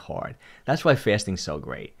really hard. That's why fasting's so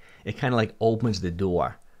great. It kind of like opens the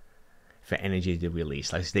door for energy to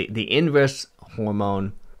release. Like the inverse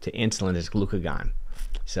hormone to insulin is glucagon.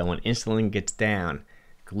 So when insulin gets down,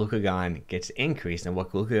 glucagon gets increased, and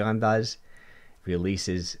what glucagon does,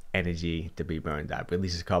 releases energy to be burned up,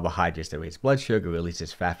 releases carbohydrates to raise blood sugar,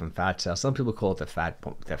 releases fat from fat cells. Some people call it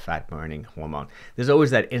the fat burning hormone. There's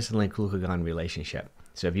always that insulin-glucagon relationship.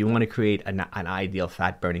 So if you want to create an ideal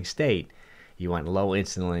fat burning state, you want low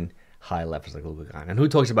insulin, high levels of glucagon. And who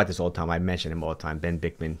talks about this all the time? I mention him all the time. Ben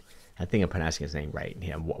Bikman. I think I'm pronouncing his name right.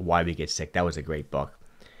 Yeah, Why We Get Sick. That was a great book.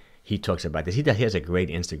 He talks about this. He has a great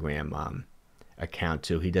Instagram account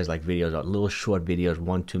too. He does like videos, little short videos,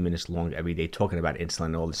 1-2 minutes long every day, talking about insulin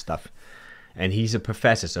and all this stuff. And he's a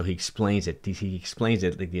professor, so he explains it. He explains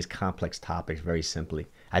it like these complex topics very simply.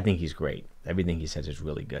 I think he's great. Everything he says is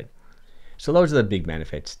really good. So those are the big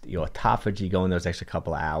benefits. Your autophagy, going those extra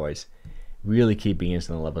couple of hours, really keeping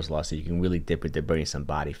insulin levels low, so you can really dip into burning some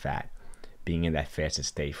body fat, being in that fasted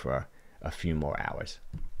state for a few more hours.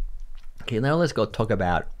 Okay, now let's go talk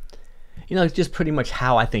about, you know, just pretty much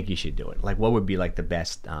how I think you should do it. Like what would be like the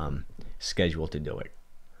best schedule to do it.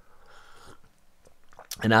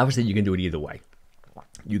 And obviously you can do it either way.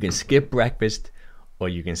 You can skip breakfast or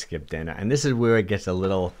you can skip dinner. And this is where it gets a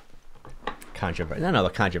little controversial. No,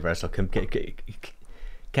 controversial can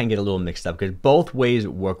get a little mixed up because both ways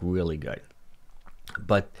work really good.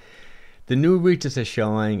 But the new research is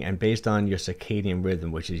showing, and based on your circadian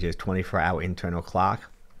rhythm, which is your 24-hour internal clock,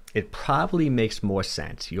 it probably makes more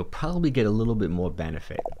sense. You'll probably get a little bit more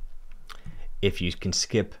benefit if you can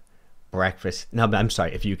skip breakfast. No, but I'm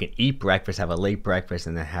sorry. If you can eat breakfast, have a late breakfast,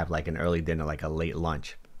 and then have like an early dinner, like a late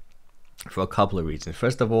lunch, for a couple of reasons.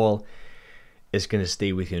 First of all, it's going to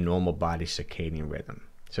stay with your normal body circadian rhythm.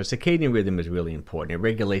 So circadian rhythm is really important. It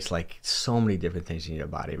regulates like so many different things in your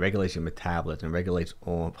body. It regulates your metabolism, regulates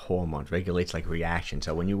all hormones, regulates like reactions.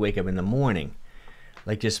 So when you wake up in the morning,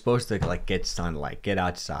 like you're supposed to like get sunlight, get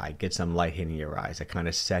outside, get some light hitting your eyes. It kind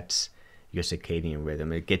of sets your circadian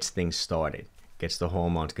rhythm. It gets things started, gets the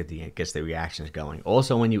hormones, gets the reactions going.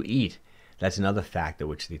 Also, when you eat, that's another factor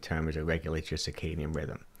which determines or regulates your circadian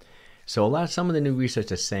rhythm. So some of the new research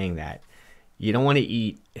is saying that you don't want to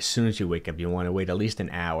eat as soon as you wake up. You want to wait at least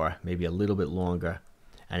an hour, maybe a little bit longer.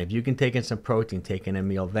 And if you can take in some protein, take in a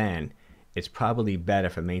meal then, it's probably better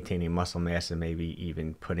for maintaining muscle mass and maybe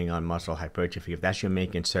even putting on muscle hypertrophy. If that's your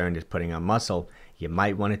main concern is putting on muscle, you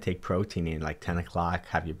might want to take protein in like 10 o'clock,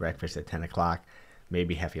 have your breakfast at 10 o'clock,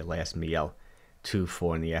 maybe have your last meal 2,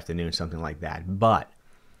 4 in the afternoon, something like that. But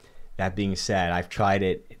That being said, I've tried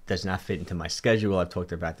it. It does not fit into my schedule. I've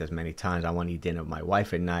talked about this many times. I want to eat dinner with my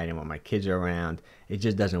wife at night and when my kids are around. It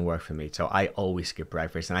just doesn't work for me. So I always skip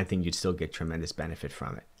breakfast, and I think you'd still get tremendous benefit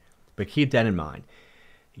from it. But keep that in mind.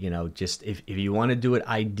 You know, just if you want to do it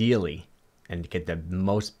ideally and get the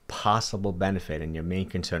most possible benefit, and your main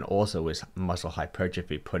concern also is muscle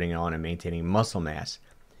hypertrophy, putting on and maintaining muscle mass,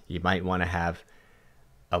 you might want to have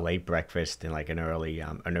a late breakfast and like an early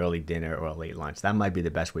dinner or a late lunch. That might be the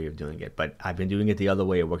best way of doing it. But I've been doing it the other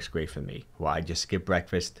way. It works great for me. Well, I just skip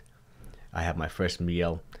breakfast. I have my first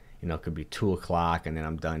meal. You know, it could be 2 o'clock, and then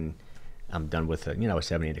I'm done. I'm done with a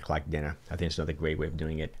 7, 8 o'clock dinner. I think it's another great way of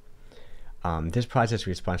doing it. This process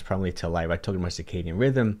responds primarily to light. I talked about circadian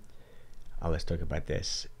rhythm. Let's talk about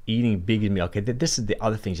this. Eating big meal. Okay, this is the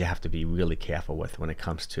other things you have to be really careful with when it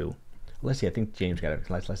comes to. Let's see. I think James got it.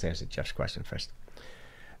 Let's answer Jeff's question first.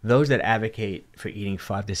 Those that advocate for eating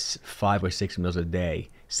 5 or 6 meals a day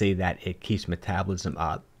say that it keeps metabolism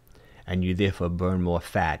up and you therefore burn more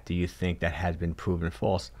fat. Do you think that has been proven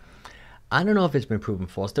false? I don't know if it's been proven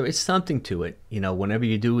false. There is something to it. You know, whenever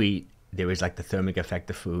you do eat, there is like the thermic effect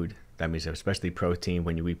of food. That means especially protein.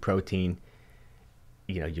 When you eat protein,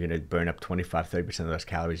 you know, you're going to burn up 25-30% of those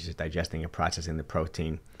calories just digesting and processing the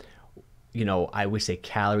protein. You know, I would say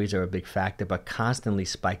calories are a big factor, but constantly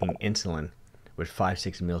spiking insulin with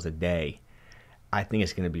 5-6 meals a day, I think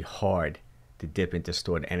it's going to be hard to dip into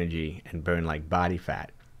stored energy and burn like body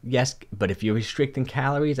fat. Yes, but if you're restricting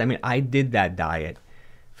calories, I mean, I did that diet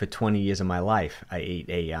for 20 years of my life. I ate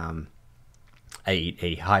a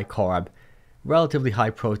high carb, relatively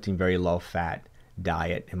high protein, very low fat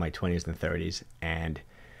diet in my 20s and 30s, and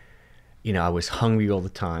you know, I was hungry all the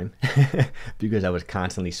time because I was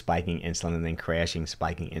constantly spiking insulin and then crashing,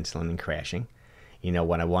 spiking insulin and crashing. You know,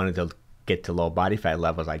 when I wanted to get to low body fat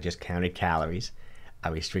levels, I just counted calories. I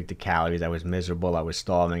restricted calories. I was miserable. I was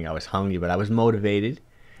starving. I was hungry, but I was motivated,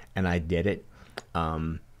 and I did it.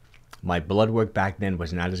 My blood work back then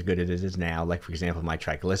was not as good as it is now. Like, for example, my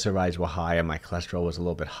triglycerides were higher. My cholesterol was a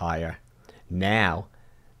little bit higher. Now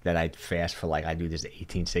that I fast for, like, I do this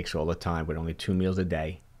 18-6 all the time with only 2 meals a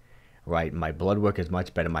day, right? My blood work is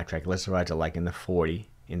much better. My triglycerides are like in the 40s.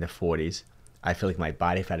 I feel like my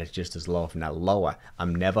body fat is just as low, if not lower.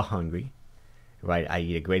 I'm never hungry, right? I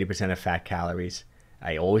eat a greater percent of fat calories.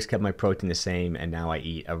 I always kept my protein the same, and now I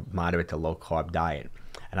eat a moderate to low carb diet.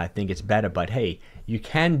 And I think it's better, but hey, you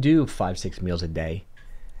can do 5-6 meals a day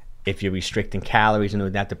if you're restricting calories and all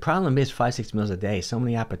that. The problem is 5-6 meals a day, so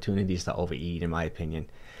many opportunities to overeat, in my opinion.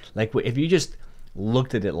 Like, if you just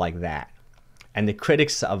looked at it like that, and the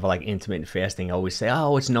critics of like intermittent fasting always say,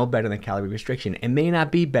 oh, it's no better than calorie restriction. It may not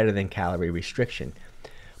be better than calorie restriction,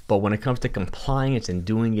 but when it comes to compliance and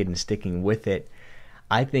doing it and sticking with it,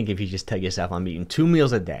 I think if you just tell yourself, I'm eating 2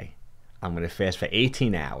 meals a day, I'm going to fast for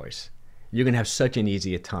 18 hours, you're going to have such an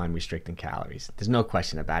easier time restricting calories. There's no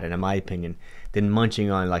question about it, in my opinion, than munching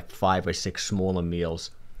on like 5 or 6 smaller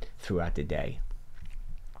meals throughout the day.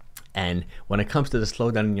 And when it comes to the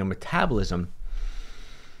slowdown in your metabolism,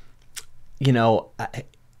 you know,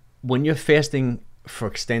 when you're fasting for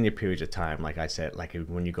extended periods of time, like I said, like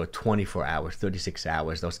when you go 24 hours, 36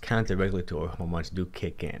 hours, those counter-regulatory hormones do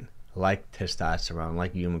kick in, like testosterone,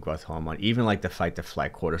 like human growth hormone, even like the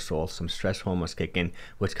fight-to-flight cortisol, some stress hormones kick in,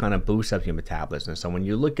 which kind of boosts up your metabolism. So when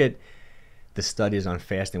you look at the studies on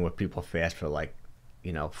fasting where people fast for like,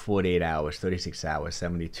 you know, 48 hours, 36 hours,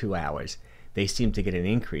 72 hours, they seem to get an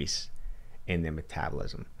increase in their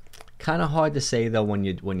metabolism. Kind of hard to say though when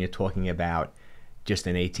you're talking about just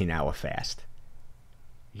an 18-hour fast,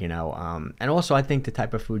 you know. And also I think the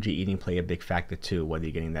type of food you're eating play a big factor too, whether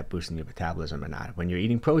you're getting that boost in your metabolism or not. When you're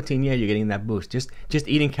eating protein, yeah, you're getting that boost. Just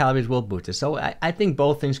eating calories will boost it. So I think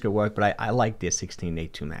both things could work, but I like this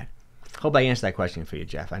 16-8-2 mat. Hope I answered that question for you,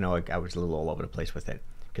 Jeff. I know I was a little all over the place with it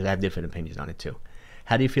because I have different opinions on it too.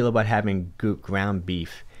 How do you feel about having ground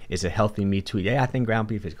beef? Is it healthy meat to eat? Yeah, I think ground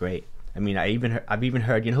beef is great. I mean, I've even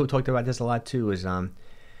heard, you know who talked about this a lot too is I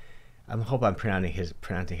hope I'm pronouncing his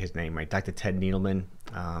name right, Dr. Ted Needleman.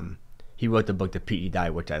 He wrote the book The PE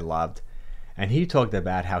Diet, which I loved, and he talked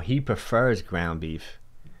about how he prefers ground beef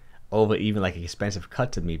over even like expensive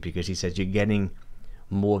cuts of meat because he says you're getting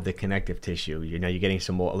more of the connective tissue. You know, you're getting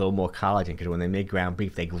a little more collagen because when they make ground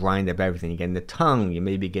beef, they grind up everything. You're getting the tongue. You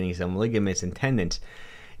may be getting some ligaments and tendons.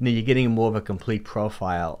 You know, you're getting more of a complete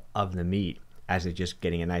profile of the meat, as it's just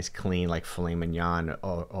getting a nice clean like filet mignon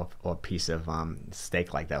or piece of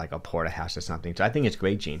steak like that, like a porterhouse or something. So I think it's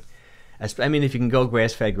great, Gene. I mean, if you can go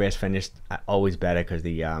grass-fed, grass-finished, always better because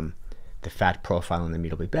the fat profile in the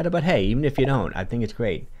meat will be better. But hey, even if you don't, I think it's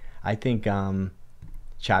great. I think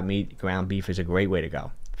chopped meat, ground beef is a great way to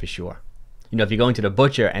go, for sure. You know, if you're going to the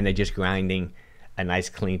butcher and they're just grinding a nice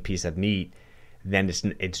clean piece of meat, then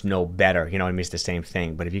it's no better. You know what I mean? It's the same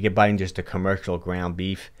thing. But if you get buying just a commercial ground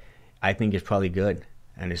beef, I think it's probably good.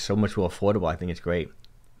 And it's so much more affordable. I think it's great.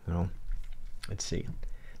 You know, let's see.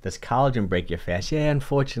 Does collagen break your fast? Yeah,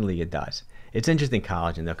 unfortunately it does. It's interesting,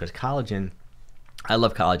 collagen, though, because collagen, I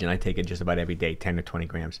love collagen. I take it just about every day, 10 to 20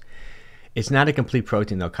 grams. It's not a complete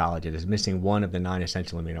protein, though, collagen. It's missing one of the 9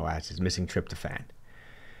 essential amino acids, missing tryptophan.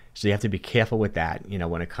 So you have to be careful with that, you know,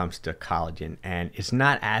 when it comes to collagen. And it's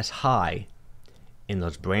not as high in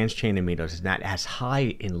those branched chain aminos. It's not as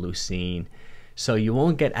high in leucine. So you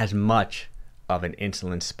won't get as much of an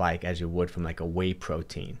insulin spike as you would from like a whey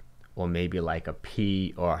protein or maybe like a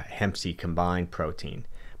pea or hemp seed combined protein.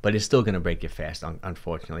 But it's still going to break your fast,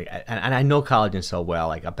 unfortunately. And I know collagen so well.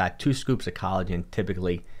 Like about 2 scoops of collagen,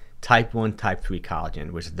 typically type 1, type 3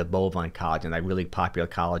 collagen, which is the bovine collagen, like really popular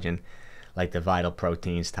collagen, like the Vital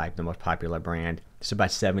Proteins type, the most popular brand. It's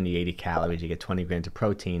about 70, 80 calories. You get 20 grams of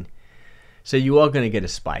protein. So you are going to get a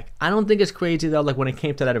spike. I don't think it's crazy, though. Like when it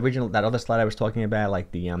came to that other slide I was talking about,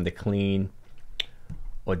 like the clean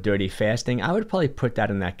or dirty fasting, I would probably put that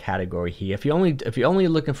in that category here. If you're only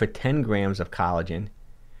looking for 10 grams of collagen,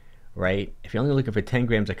 right? If you're only looking for 10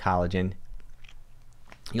 grams of collagen,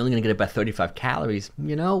 you're only going to get about 35 calories.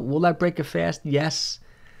 You know, will that break a fast? Yes,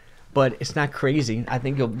 but it's not crazy. I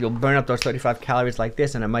think you'll burn up those 35 calories like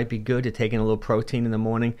this, and it might be good to take in a little protein in the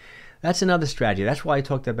morning. That's another strategy. That's why I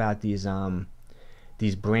talked about these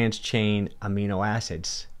branched chain amino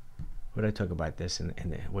acids. What did I talk about this?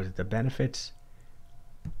 Was it the benefits?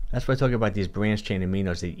 That's why I talk about these branched chain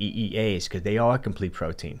aminos, the EEAs, because they are complete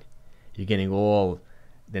protein. You're getting all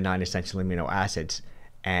the 9 essential amino acids,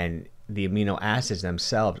 and the amino acids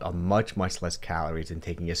themselves are much, much less calories than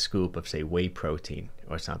taking a scoop of, say, whey protein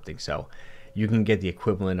or something. So you can get the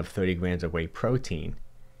equivalent of 30 grams of whey protein,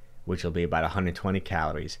 which will be about 120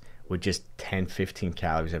 calories, with just 10, 15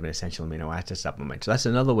 calories of an essential amino acid supplement. So that's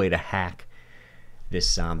another way to hack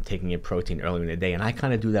this taking in protein earlier in the day. And I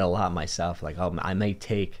kind of do that a lot myself. Like I may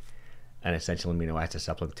take an essential amino acid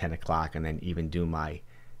supplement at 10 o'clock and then even do my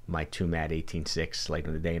 2MAD 18-6 later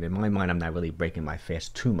in the day. And in my mind, I'm not really breaking my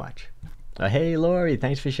fast too much. Hey, Lori,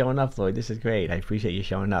 thanks for showing up, Lloyd. This is great. I appreciate you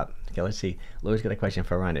showing up. Okay, let's see. Lori's got a question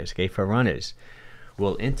for runners. Okay, for runners,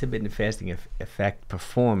 will intermittent fasting affect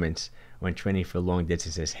performance when training for long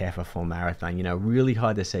distances, half a full marathon? You know, really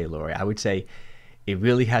hard to say, Lori. I would say it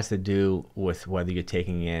really has to do with whether you're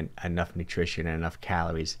taking in enough nutrition and enough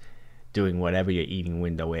calories doing whatever your eating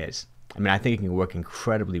window is. I mean, I think it can work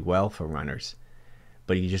incredibly well for runners,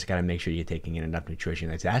 but you just got to make sure you're taking in enough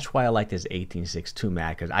nutrition. That's why I like this 18-6 2MAD,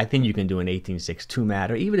 because I think you can do an 18-6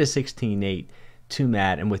 2MAD or even a 16-8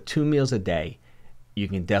 2MAD, and with 2 meals a day, you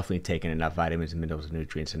can definitely take in enough vitamins and minerals and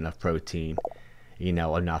nutrients, enough protein, you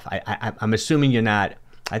know, enough. I'm assuming you're not,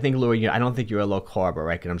 I think, Lori, I don't think you're a low carber,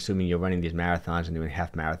 right? Because I'm assuming you're running these marathons and doing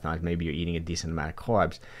half marathons. Maybe you're eating a decent amount of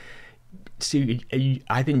carbs. See,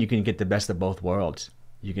 I think you can get the best of both worlds.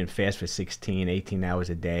 You can fast for 16, 18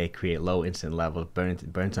 hours a day, create low insulin levels,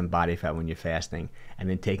 burn some body fat when you're fasting, and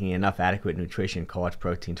then taking enough adequate nutrition, carbs,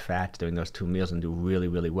 proteins, fats during those 2 meals and do really,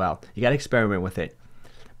 really well. You got to experiment with it.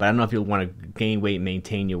 But I don't know if you'll want to gain weight,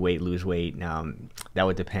 maintain your weight, lose weight. That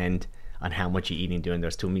would depend on how much you're eating during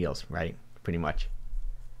those 2 meals, right? Pretty much.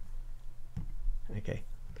 Okay,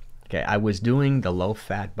 I was doing the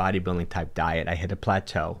low-fat bodybuilding type diet. I hit a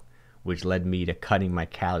plateau, which led me to cutting my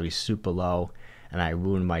calories super low, and I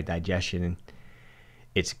ruined my digestion.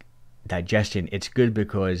 It's good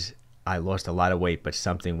because I lost a lot of weight, but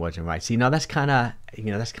something wasn't right. See, now that's kind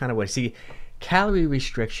of what, see, calorie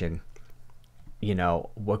restriction, you know,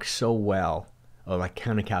 works so well, or like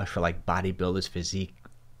counting calories for like bodybuilders, physique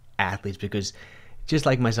athletes, because just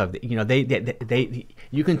like myself, you know,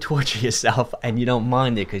 you can torture yourself and you don't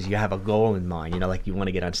mind it because you have a goal in mind. You know, like you want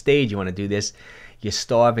to get on stage, you want to do this, you're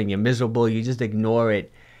starving, you're miserable, you just ignore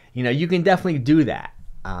it. You know, you can definitely do that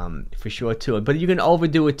for sure too, but you can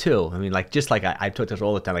overdo it too. I mean, like just like I talk this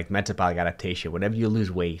all the time, like metabolic adaptation. Whenever you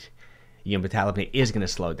lose weight, your metabolism is going to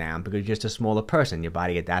slow down because you're just a smaller person. Your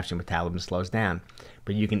body adapts, your metabolism slows down.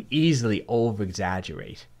 But you can easily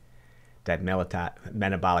over-exaggerate that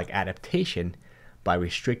metabolic adaptation by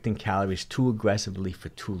restricting calories too aggressively for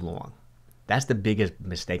too long. That's the biggest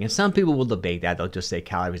mistake. And some people will debate that. They'll just say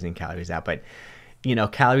calories in, calories out. But, you know,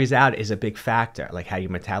 calories out is a big factor. Like how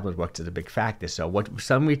your metabolism works is a big factor. So what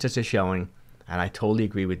some research is showing, and I totally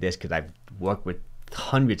agree with this because I've worked with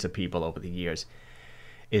hundreds of people over the years,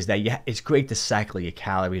 is that it's great to cycle your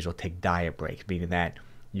calories or take diet breaks, meaning that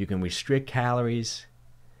you can restrict calories,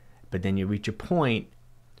 but then you reach a point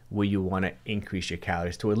where you want to increase your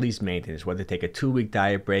calories to at least maintenance, whether take a 2-week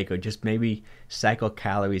diet break or just maybe cycle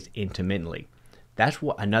calories intermittently. That's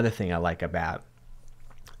what another thing I like about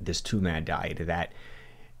this 2-MAD diet, that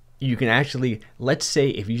you can actually, let's say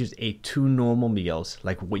if you just ate 2 normal meals,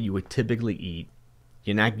 like what you would typically eat,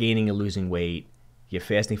 you're not gaining or losing weight, you're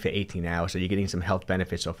fasting for 18 hours, so you're getting some health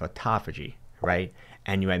benefits of autophagy, right?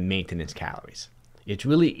 And you're at maintenance calories. It's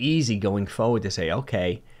really easy going forward to say,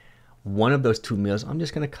 okay, one of those 2 meals, I'm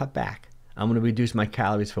just going to cut back. I'm going to reduce my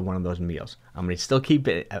calories for one of those meals. I'm going to still keep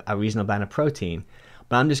a reasonable amount of protein,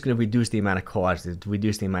 but I'm just going to reduce the amount of carbs, to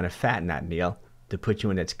reduce the amount of fat in that meal to put you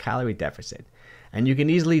in its calorie deficit. And you can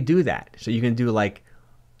easily do that. So you can do like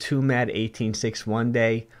 2-MAD 18-6 one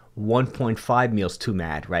day, 1.5 meals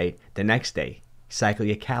 2-MAD, right? The next day, cycle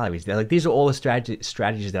your calories. They're like, these are all the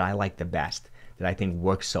strategies that I like the best, that I think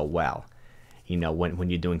work so well. You know, when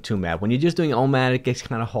you're doing 2-MAD. When you're just doing OMAD, it gets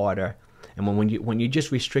kind of harder. And when you're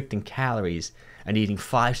just restricting calories and eating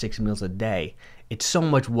 5-6 meals a day, it's so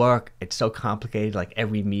much work. It's so complicated. Like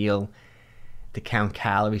every meal, to count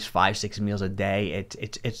calories, 5-6 meals a day.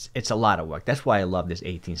 It's a lot of work. That's why I love this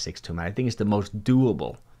 18-6 2-MAD. I think it's the most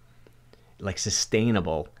doable, like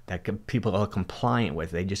sustainable, that people are compliant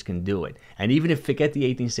with. They just can do it. And even if forget the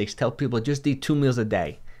 18-6, tell people just eat 2 meals a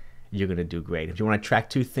day. You're going to do great. If you want to track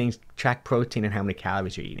 2 things, track protein and how many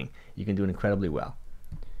calories you're eating. You can do it incredibly well.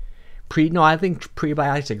 I think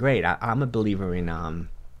prebiotics are great. I'm a believer in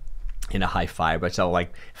a high fiber. So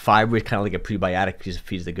like fiber is kind of like a prebiotic because it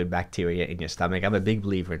feeds the good bacteria in your stomach. I'm a big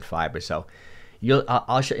believer in fiber. So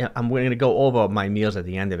I'll show you, I'm going to go over my meals at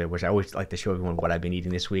the end of it, which I always like to show everyone what I've been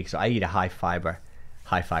eating this week. So I eat a high fiber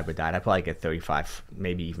diet. I probably get 35,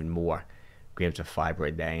 maybe even more grams of fiber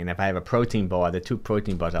a day. And if I have a protein bar, the 2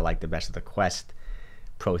 protein bars I like the best are the Quest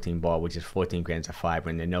protein bar, which is 14 grams of fiber,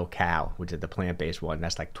 and the No Cow, which is the plant-based one,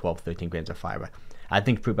 that's like 12, 13 grams of fiber. I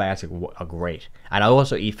think prebiotics are great. And I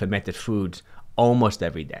also eat fermented foods almost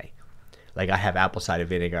every day. Like I have apple cider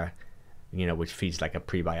vinegar, you know, which feeds like a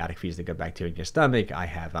prebiotic, feeds the good bacteria in your stomach. I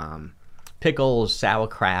have pickles,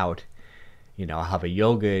 sauerkraut. You know, I'll have a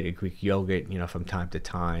yogurt, a Greek yogurt, you know, from time to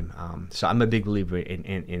time. So I'm a big believer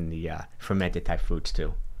in the fermented type foods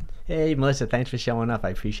too. Hey, Melissa, thanks for showing up. I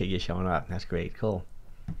appreciate you showing up. That's great. Cool.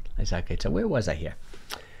 That's okay. So where was I here?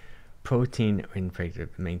 Protein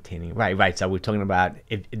intake, maintaining. Right. So we're talking about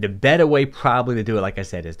the better way probably to do it, like I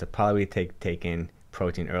said, is to probably take in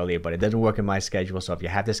protein earlier, but it doesn't work in my schedule. So if you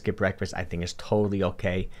have to skip breakfast, I think it's totally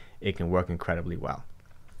okay. It can work incredibly well.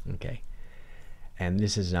 Okay. And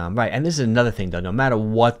this is right. And this is another thing though. No matter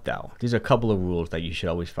what though, these are a couple of rules that you should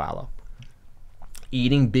always follow.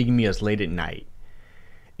 Eating big meals late at night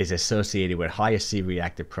is associated with higher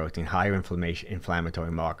C-reactive protein, higher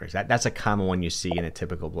inflammatory markers. That's a common one you see in a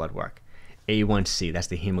typical blood work. A1C, that's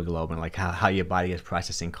the hemoglobin, like how your body is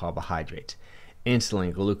processing carbohydrates.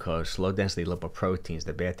 Insulin, glucose, low density lipoproteins,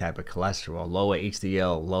 the bad type of cholesterol, lower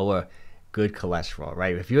HDL, lower good cholesterol,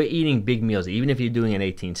 right? If you're eating big meals, even if you're doing an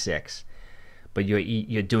 18-6, but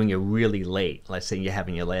you're doing it really late, let's say you're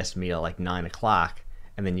having your last meal like 9 o'clock,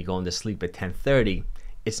 and then you're going to sleep at 10:30,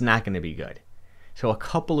 it's not going to be good. So a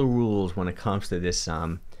couple of rules when it comes to this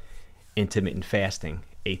intermittent fasting,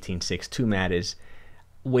 18-6 2-MAD, is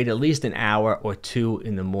wait at least an hour or 2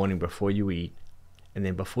 in the morning before you eat. And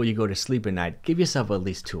then before you go to sleep at night, give yourself at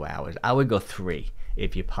least 2 hours. I would go 3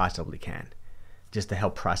 if you possibly can, just to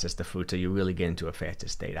help process the food so you really get into a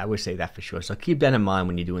fasted state. I would say that for sure. So keep that in mind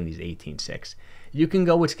when you're doing these 18-6. You can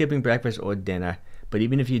go with skipping breakfast or dinner, but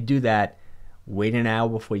even if you do that, wait an hour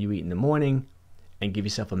before you eat in the morning and give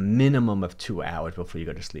yourself a minimum of 2 hours before you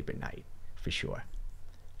go to sleep at night, for sure.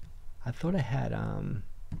 I thought I had,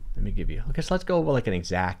 let me give you, okay, so let's go over like an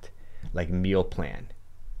exact like meal plan.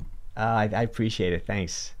 I appreciate it,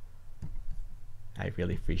 thanks. I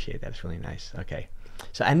really appreciate that, it's really nice. Okay,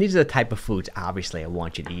 so and these are the type of foods obviously I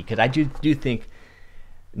want you to eat, because I do think,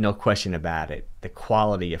 no question about it, the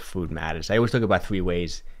quality of food matters. I always talk about 3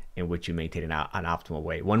 ways in which you maintain an optimal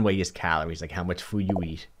weight. One way is calories, like how much food you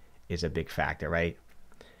eat is a big factor, right?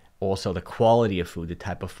 Also the quality of food, the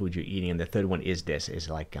type of food you're eating, and the third one is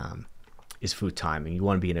is food timing. You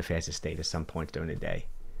want to be in a fasted state at some point during the day.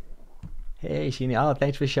 Hey Sheeny, oh,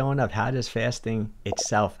 thanks for showing up. How does fasting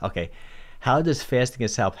itself, okay, how does fasting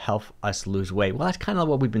itself help us lose weight? Well, that's kind of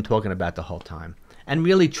what we've been talking about the whole time. And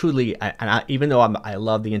really, truly, even though I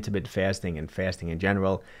love the intermittent fasting and fasting in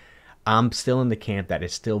general, I'm still in the camp that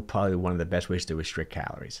it's still probably one of the best ways to restrict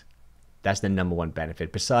calories. That's the #1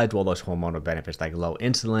 benefit, besides all those hormonal benefits like low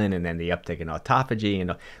insulin and then the uptake in autophagy,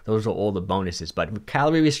 and those are all the bonuses. But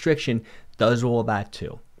calorie restriction does all that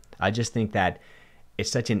too. I just think that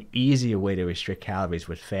it's such an easier way to restrict calories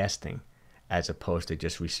with fasting, as opposed to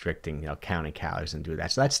just restricting, counting calories and do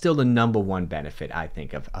that. So that's still the number one benefit, I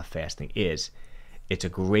think, of fasting is it's a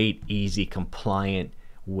great, easy, compliant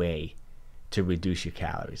way to reduce your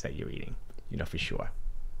calories that you're eating, for sure.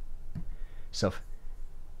 So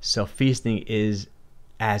feasting is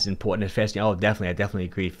as important as fasting. Oh, definitely, I definitely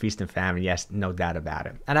agree. Feast and famine, yes, no doubt about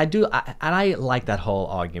it. And I like that whole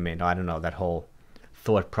argument. I don't know, that whole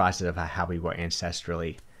thought process of how we were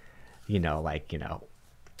ancestrally,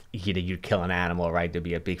 you'd kill an animal, right? There'd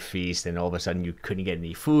be a big feast, and all of a sudden you couldn't get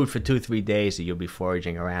any food for 2-3 days, so you'll be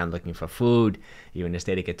foraging around looking for food. You're in a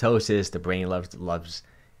state of ketosis. The brain loves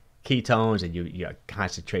ketones, and your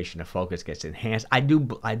concentration of focus gets enhanced. I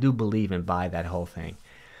do believe and buy that whole thing.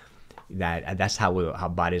 That's how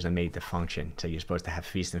bodies are made to function. So you're supposed to have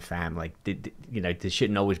feast and famine. Like, there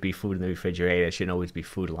shouldn't always be food in the refrigerator. There shouldn't always be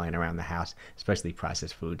food lying around the house, especially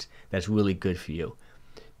processed foods. That's really good for you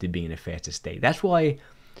to be in a fasted state. That's why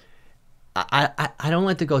I don't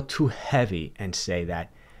like to go too heavy and say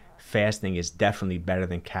that fasting is definitely better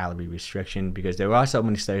than calorie restriction, because there are so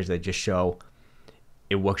many studies that just show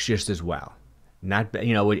it works just as well.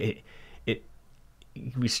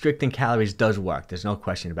 Restricting calories does work. There's no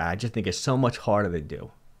question about it. I just think it's so much harder to do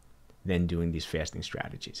than doing these fasting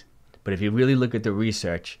strategies. But if you really look at the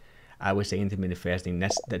research, I would say intermittent fasting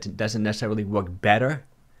that doesn't necessarily work better,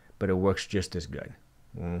 but it works just as good.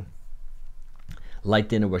 Light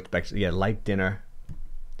dinner works best. Yeah, light dinner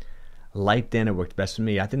worked best for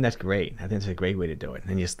me. I think that's great. I think it's a great way to do it.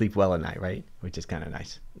 And you sleep well at night, right? Which is kind of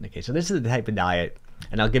nice. Okay, so this is the type of diet,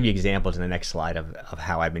 and I'll give you examples in the next slide of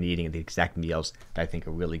how I've been eating the exact meals that I think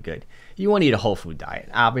are really good. You want to eat a whole food diet.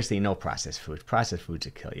 Obviously, no processed foods. Processed foods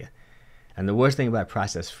will kill you. And the worst thing about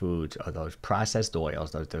processed foods are those processed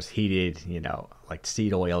oils, those heated, like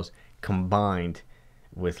seed oils, combined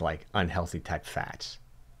with like unhealthy type fats.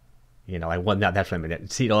 That's what I mean.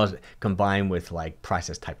 Seed oils combined with like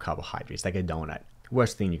processed type carbohydrates, like a donut.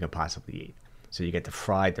 Worst thing you can possibly eat. So you get the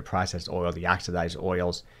fried, the processed oil, the oxidized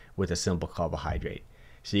oils with a simple carbohydrate.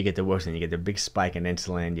 So you get the worst thing. You get the big spike in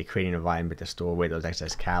insulin. You're creating an environment to store away those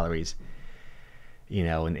excess calories.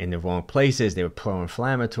 In the wrong places. They were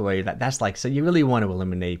pro-inflammatory. That's like, so you really want to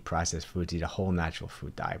eliminate processed foods, eat a whole natural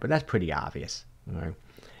food diet. But that's pretty obvious. Right?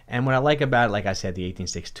 And what I like about it, like I said, the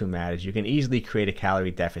 1862 matters. You can easily create a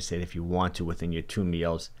calorie deficit if you want to within your 2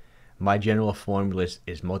 meals. My general formula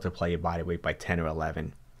is multiply your body weight by 10 or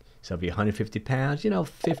 11. So if you're 150 pounds,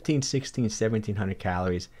 15, 16, 1,700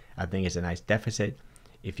 calories, I think is a nice deficit.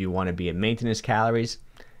 If you want to be at maintenance calories,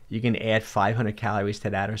 you can add 500 calories to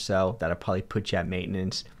that or so. That'll probably put you at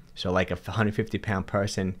maintenance. So like a 150-pound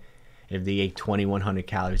person, if they ate 2,100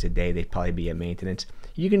 calories a day, they'd probably be at maintenance.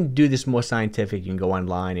 You can do this more scientific. You can go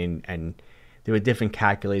online and there are different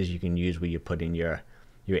calculators you can use where you put in your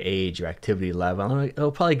age, your activity level.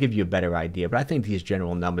 It'll probably give you a better idea, but I think these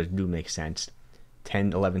general numbers do make sense.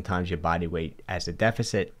 10, 11 times your body weight as a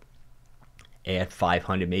deficit. Add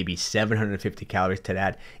 500, maybe 750 calories to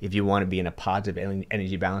that if you want to be in a positive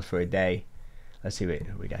energy balance for a day. Let's see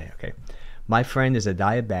what we got here. Okay. My friend is a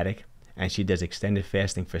diabetic and she does extended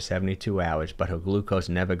fasting for 72 hours, but her glucose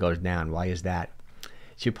never goes down. Why is that?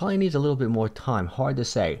 She probably needs a little bit more time. Hard to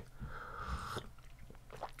say.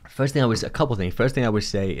 A couple things. First thing I would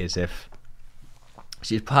say is if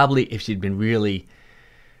she'd been really,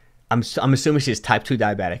 I'm assuming she's type 2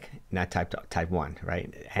 diabetic, not type 1,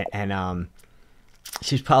 right? And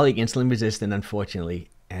she's probably insulin resistant, unfortunately,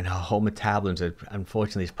 and her whole metabolism,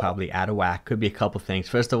 unfortunately, is probably out of whack. Could be a couple things.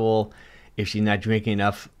 First of all, if she's not drinking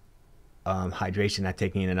enough hydration, not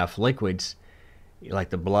taking in enough liquids,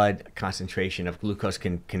 like the blood concentration of glucose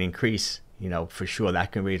can increase, for sure.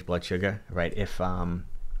 That can raise blood sugar, right? If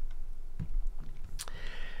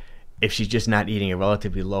she's just not eating a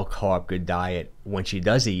relatively low carb, good diet, when she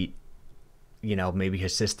does eat, maybe her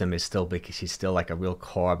system is still, because she's still like a real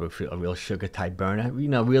carb, a real sugar type burner.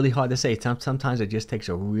 Really hard to say. Sometimes it just takes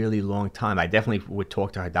a really long time. I definitely would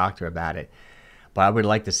talk to her doctor about it, but I would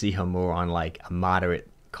like to see her more on like a moderate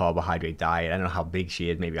carbohydrate diet. I don't know how big she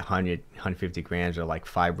is, maybe 100, 150 grams or like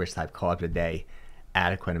fibrous type carbs a day,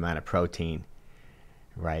 adequate amount of protein,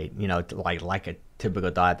 right? Like a typical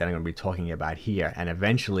diet that I'm going to be talking about here. And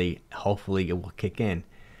eventually, hopefully it will kick in.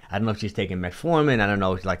 I don't know if she's taking metformin. I don't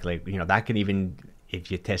know, that can even, if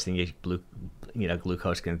you're testing your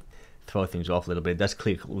glucose can throw things off a little bit. It does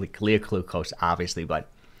clear glucose, obviously, but,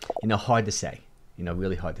 hard to say.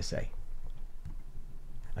 Really hard to say.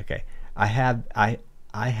 Okay.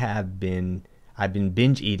 I've been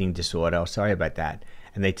binge eating disorder. Oh, sorry about that.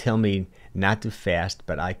 And they tell me not to fast,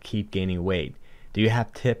 but I keep gaining weight. Do you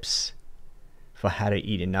have tips for how to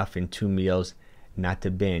eat enough in 2 meals, not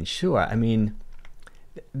to binge? Sure. I mean,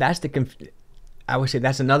 that's I would say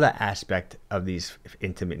that's another aspect of these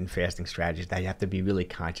intermittent fasting strategies that you have to be really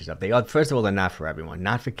conscious of. They are, first of all, they're not for everyone,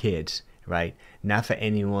 not for kids, right? Not for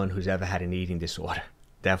anyone who's ever had an eating disorder.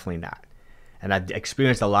 Definitely not. And I've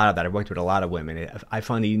experienced a lot of that. I worked with a lot of women. I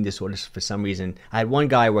find eating disorders for some reason. I had one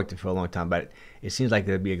guy I worked with for a long time, but it seems like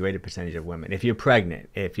there'd be a greater percentage of women. If you're pregnant,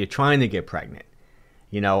 if you're trying to get pregnant,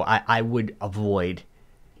 I would avoid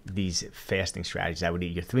these fasting strategies. I would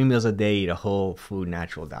eat your 3 meals a day, eat a whole food,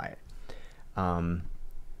 natural diet. Let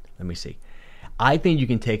me see. I think you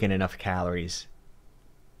can take in enough calories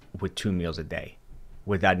with 2 meals a day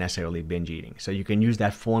without necessarily binge eating. So you can use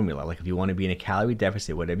that formula. Like if you want to be in a calorie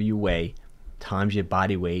deficit, whatever you weigh, times your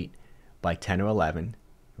body weight by 10 or 11,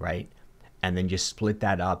 right? And then just split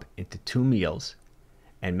that up into 2 meals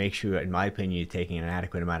and make sure, in my opinion, you're taking an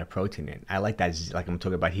adequate amount of protein in. I like that, like I'm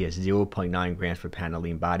talking about here, 0.9 grams per pound of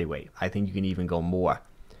lean body weight. I think you can even go more.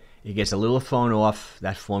 It gets a little thrown off,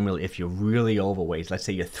 that formula, if you're really overweight. Let's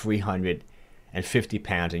say you're 350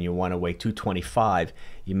 pounds and you want to weigh 225,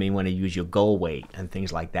 you may want to use your goal weight and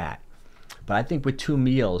things like that. But I think with 2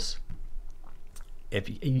 meals,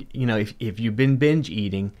 if you've been binge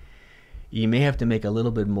eating, you may have to make a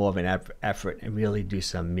little bit more of an effort and really do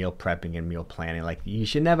some meal prepping and meal planning. Like you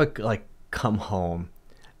should never come home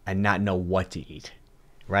and not know what to eat,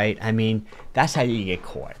 right? I mean, that's how you get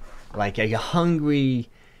caught. Like you're hungry,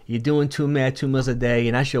 you're doing 2 meals a day,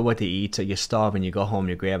 you're not sure what to eat, so you're starving, you go home,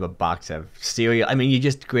 you grab a box of cereal. I mean, you're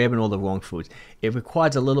just grabbing all the wrong foods. It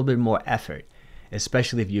requires a little bit more effort,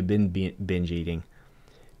 especially if you've been binge eating,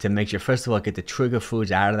 to make sure, first of all, get the trigger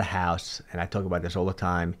foods out of the house. And I talk about this all the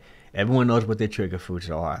time. Everyone knows what their trigger foods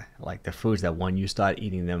are, like the foods that when you start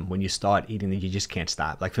eating them, you just can't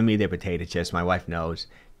stop. Like for me, they're potato chips. My wife knows,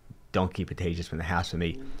 don't keep potato chips in the house for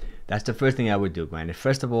me. That's the first thing I would do, Glenn.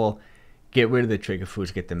 First of all, get rid of the trigger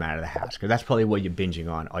foods, get them out of the house, because that's probably what you're binging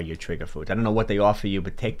on, are your trigger foods. I don't know what they are for you,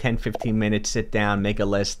 but take 10, 15 minutes, sit down, make a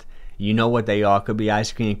list. You know what they are. Could be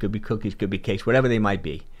ice cream, could be cookies, could be cakes, whatever they might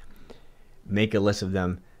be. Make a list of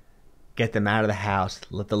them. Get them out of the house.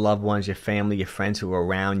 Let the loved ones, your family, your friends who are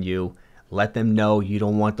around you, let them know you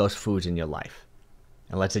don't want those foods in your life.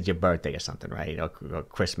 Unless it's your birthday or something, right? Or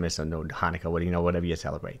Christmas or Hanukkah, whatever you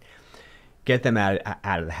celebrate. Get them out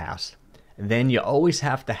of the house. Then you always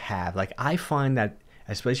have to have, like I find that,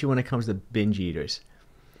 especially when it comes to binge eaters,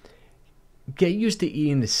 get used to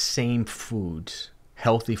eating the same foods,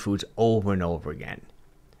 healthy foods, over and over again.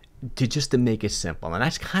 To make it simple. And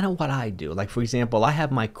that's kind of what I do. Like, for example, I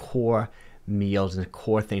have my core meals and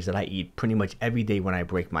core things that I eat pretty much every day when I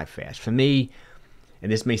break my fast. For me,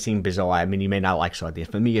 and this may seem bizarre, I mean, you may not like sardines.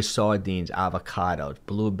 For me, it's sardines, avocados,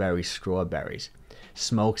 blueberries, strawberries,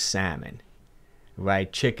 smoked salmon,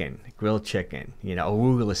 right? Chicken, grilled chicken,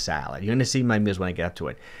 arugula salad. You're going to see my meals when I get up to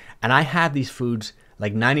it. And I have these foods,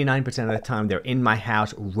 like 99% of the time, they're in my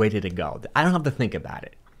house ready to go. I don't have to think about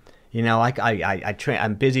it.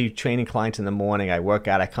 I'm busy training clients in the morning. I work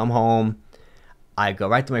out. I come home. I go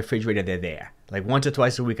right to my refrigerator. They're there. Like once or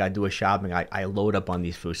twice a week, I do a shopping. I load up on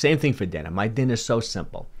these foods. Same thing for dinner. My dinner is so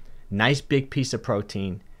simple. Nice big piece of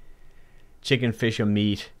protein, chicken, fish, or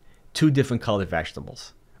meat, 2 different colored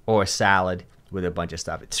vegetables, or a salad with a bunch of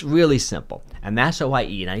stuff. It's really simple. And that's how I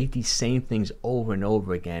eat. I eat these same things over and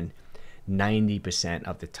over again 90%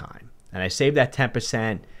 of the time. And I save that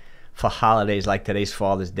 10% for holidays like today's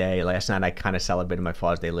Father's Day. Last night I kind of celebrated my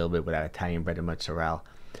Father's Day a little bit with that Italian bread and mozzarella.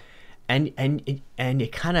 And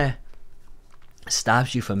it kind of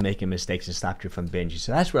stops you from making mistakes and stops you from binging.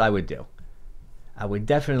 So that's what I would do. I would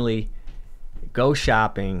definitely go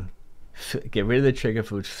shopping, get rid of the trigger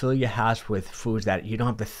foods, fill your house with foods that you don't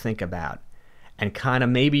have to think about, and kind of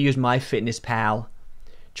maybe use MyFitnessPal,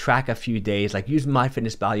 track a few days, like use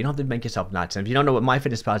MyFitnessPal. You don't have to make yourself nuts. And if you don't know what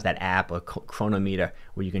MyFitnessPal is, that app or chronometer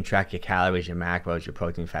where you can track your calories, your macros, your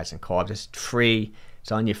protein, fats, and carbs. It's free.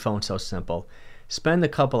 It's on your phone, so simple. Spend a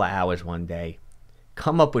couple of hours one day.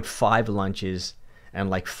 Come up with 5 lunches and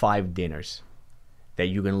like 5 dinners that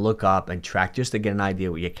you can look up and track just to get an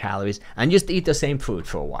idea what your calories, and just eat the same food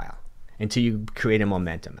for a while until you create a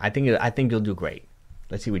momentum. I think you'll do great.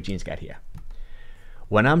 Let's see what Gene's got here.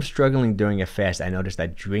 When I'm struggling during a fast, I notice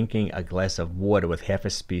that drinking a glass of water with half a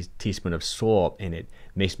teaspoon of salt in it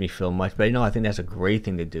makes me feel much better. I think that's a great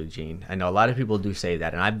thing to do, Gene. I know a lot of people do say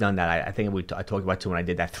that, and I've done that. I think I talked about too when I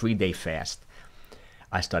did that 3-day fast.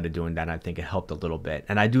 I started doing that, and I think it helped a little bit.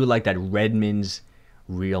 And I do like that Redmond's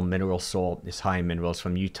Real Mineral Salt. It's high in minerals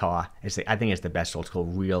from Utah. I think it's the best salt. It's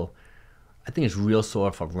called Real. I think it's Real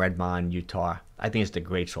Salt from Redmond, Utah. I think it's the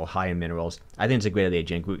great salt, high in minerals. I think it's a great idea,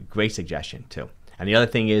 Gene. Great suggestion, too. And the other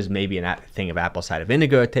thing is maybe a thing of apple cider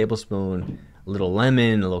vinegar, a tablespoon, a little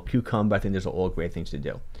lemon, a little cucumber. I think those are all great things to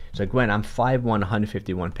do. So Gwen, I'm 5'1",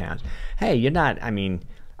 151 pounds. Hey, you're not, I mean,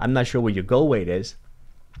 I'm not sure what your goal weight is.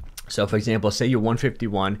 So for example, say you're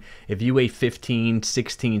 151, if you ate 15,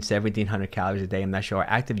 16, 1700 calories a day, I'm not sure how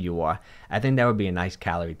active you are, I think that would be a nice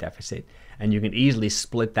calorie deficit. And you can easily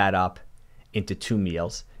split that up into 2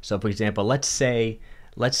 meals. So for example, let's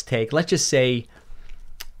just say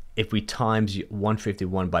if we times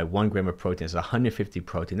 151 by 1 gram of protein, it's 150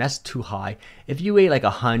 protein. That's too high. If you ate like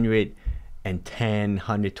 110,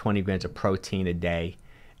 120 grams of protein a day,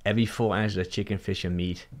 every 4 ounces of chicken, fish, and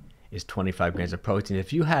meat is 25 grams of protein.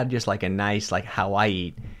 If you had just like a nice, like how I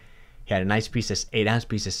eat, you had a nice 8-ounce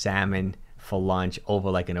piece of salmon for lunch over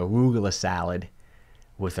like an arugula salad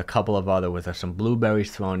with a couple of other, with some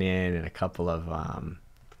blueberries thrown in and a couple of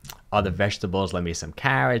other vegetables, maybe some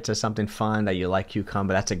carrots or something fun that you like,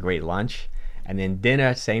 cucumber, that's a great lunch. And then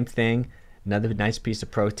dinner, same thing, another nice piece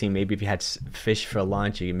of protein. Maybe if you had fish for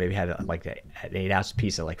lunch, you maybe had like an 8-ounce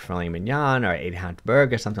piece of like filet mignon or an 8-ounce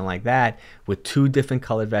burger, something like that, with 2 different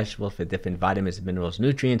colored vegetables for different vitamins, minerals,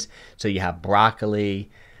 nutrients. So you have broccoli,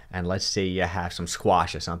 and let's say you have some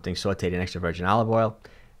squash or something, sauteed in extra virgin olive oil.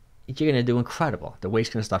 You're going to do incredible. The weight's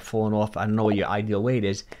going to start falling off. I don't know what your ideal weight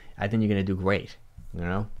is. I think you're going to do great, you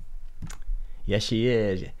know? Yes, she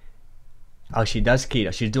is. Oh, she does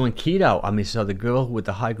keto. She's doing keto. I mean, so the girl with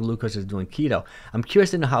the high glucose is doing keto. I'm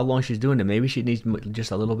curious to know how long she's doing it. Maybe she needs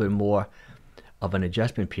just a little bit more of an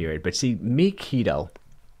adjustment period. But see, me keto,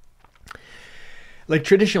 like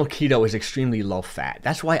traditional keto is extremely low fat.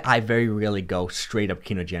 That's why I very rarely go straight up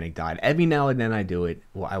ketogenic diet. Every now and then I do it.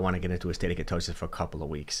 Well, I want to get into a state of ketosis for a couple of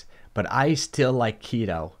weeks. But I still like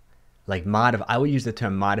keto. Like I would use the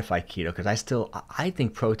term modified keto because I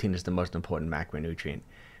think protein is the most important macronutrient.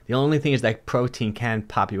 The only thing is that protein can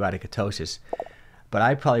pop you out of ketosis, but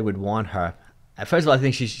I probably would want her. First of all, I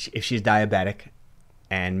think if she's diabetic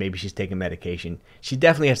and maybe she's taking medication, she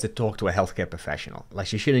definitely has to talk to a healthcare professional. Like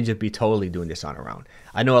she shouldn't just be totally doing this on her own.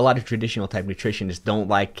 I know a lot of traditional type nutritionists don't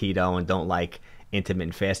like keto and don't like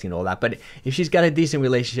intermittent fasting and all that, but if she's got a decent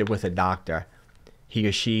relationship with a doctor, he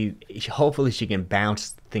or she, hopefully she can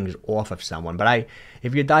bounce things off of someone. But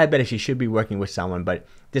if you're diabetic, she should be working with someone. But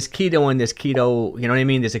there's keto and there's keto, you know what I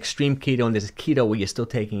mean? There's extreme keto and there's keto where you're still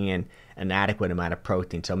taking in an adequate amount of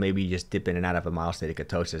protein. So maybe you just dip in and out of a mild state of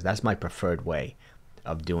ketosis. That's my preferred way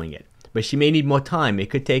of doing it. But she may need more time. It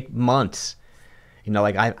could take months. You know,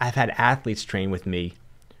 like I've had athletes train with me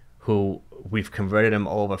who we've converted them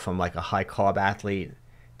over from like a high carb athlete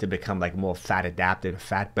to become like more fat adapted,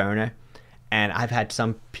 fat burner. And I've had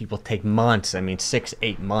some people take months, I mean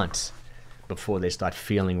 6-8 months before they start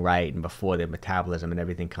feeling right and before their metabolism and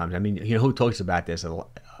everything comes. I mean, you know, who talks about this,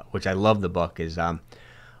 which I love the book, is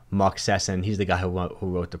Mark Sesson. He's the guy who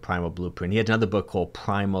wrote the Primal Blueprint. He has another book called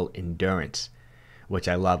Primal Endurance, which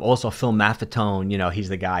I love. Also 𝘾𝙊𝘾𝘾𝙃, you know, he's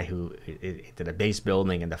the guy who did the base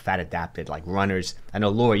building and the fat adapted like runners. I know,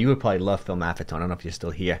 Laura, you would probably love 𝘾𝙊𝘾𝘾𝑃. I don't know if you're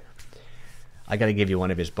still here. I got to give you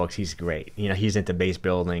one of his books. He's great. You know, he's into base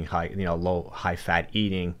building, high fat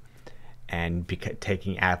eating, and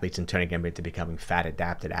taking athletes and turning them into becoming fat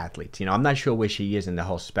adapted athletes. You know, I'm not sure where she is in the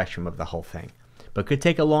whole spectrum of the whole thing, but it could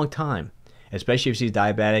take a long time, especially if she's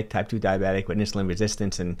diabetic, type 2 diabetic with insulin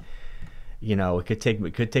resistance, and you know, it could take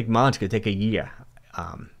months, it could take a year.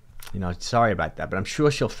 You know, sorry about that, but I'm sure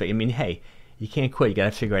she'll I mean, hey, you can't quit. You got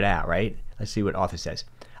to figure it out, right? Let's see what Arthur says.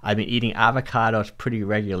 I've been eating avocados pretty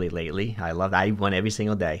regularly lately. I love that. I eat one every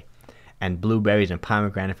single day. And blueberries and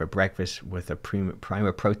pomegranate for breakfast with a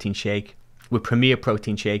Premier protein shake,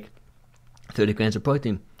 30 grams of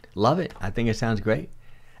protein. Love it. I think it sounds great.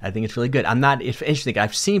 I think it's really good. It's interesting.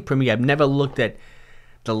 I've seen Premier. I've never looked at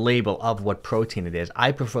the label of what protein it is.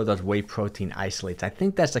 I prefer those whey protein isolates. I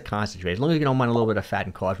think that's the concentrate. As long as you don't mind a little bit of fat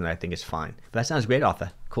and carbs in it, I think it's fine. But that sounds great,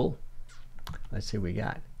 Arthur. Cool. Let's see what we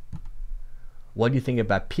got. What do you think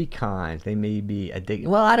about pecans? They may be addictive.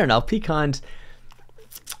 Well, I don't know. Pecans,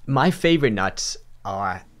 my favorite nuts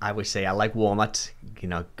are, I would say, I like walnuts, you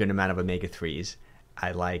know, good amount of omega-3s.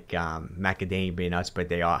 I like macadamia nuts, but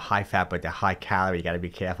they are high fat, but they're high calorie. You got to be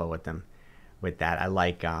careful with them, with that. I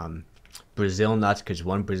like Brazil nuts, because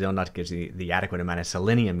one Brazil nut gives you the adequate amount of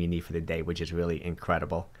selenium you need for the day, which is really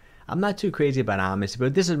incredible. I'm not too crazy about almonds,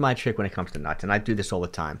 but this is my trick when it comes to nuts, and I do this all the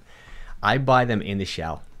time. I buy them in the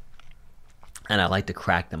shell, and I like to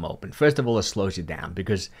crack them open. First of all, it slows you down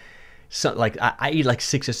because I eat like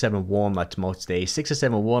 6 or 7 walnuts most days. 6 or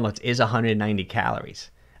 7 walnuts is 190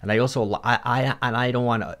 calories. And I also, I don't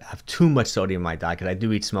want to have too much sodium in my diet because I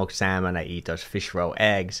do eat smoked salmon. I eat those fish roe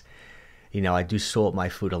eggs. You know, I do salt my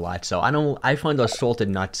food a lot. So I find those salted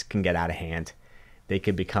nuts can get out of hand. They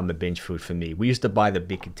could become a binge food for me. We used to buy the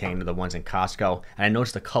big container, the ones in Costco. And I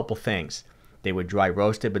noticed a couple things. they were dry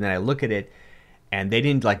roasted, but then I look at it and they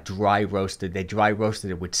didn't like dry roasted. They dry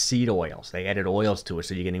roasted it with seed oils. They added oils to it,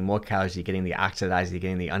 so you're getting more calories. You're getting the oxidized. You're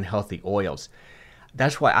getting the unhealthy oils.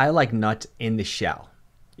 That's why I like nuts in the shell.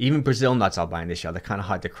 Even Brazil nuts I'll buy in the shell. They're kind of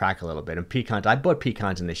hard to crack a little bit. And pecans, I bought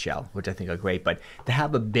pecans in the shell, which I think are great. But to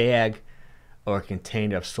have a bag or a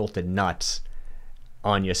container of salted nuts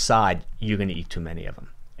on your side, you're going to eat too many of them.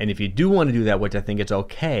 And if you do want to do that, which I think is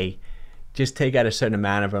okay, just take out a certain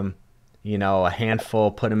amount of them, you know, a handful,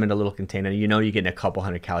 put them in a little container. You know you're getting a couple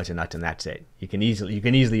hundred calories of nuts, and that's it. You can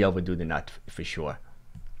easily overdo the nut for sure.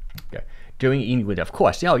 Okay. During eating with, of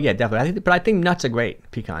course, oh yeah, definitely. But I think nuts are great.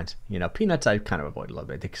 Pecans, you know, peanuts I kind of avoid a little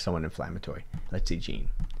bit. I think it's somewhat inflammatory. Let's see, Gene.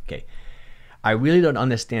 Okay, I really don't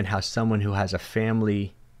understand how someone who has a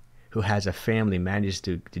family manages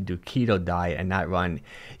to do keto diet and not run.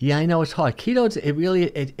 Yeah, I know it's hard. Keto,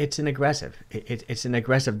 it's an aggressive. It's an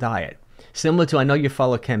aggressive diet. Similar to, I know you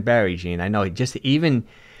follow 𝘾𝙊𝘼𝘾𝙃𝙄𝙉𝙂, Gene. I know just even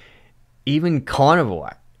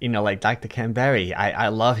carnivore. You know, like Dr. 𝘾𝙊𝙼𝘾𝙃𝙄𝙉𝙃, I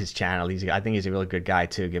love his channel. I think he's a really good guy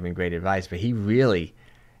too, giving great advice. But he really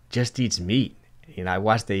just eats meat. You know, I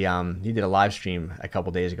watched he did a live stream a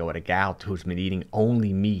couple days ago with a gal who's been eating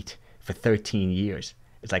only meat for 13 years.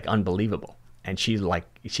 It's like unbelievable. And she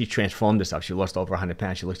transformed herself. She lost over 100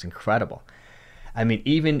 pounds. She looks incredible. I mean,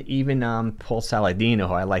 even Paul Saladino,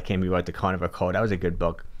 who I like him, he wrote the Carnivore Code. That was a good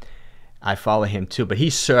book. I follow him too, but he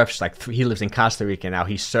surfs he lives in Costa Rica now.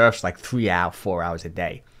 He surfs like 4 hours a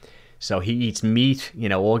day. So he eats meat, you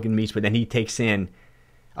know, organ meats, but then he takes in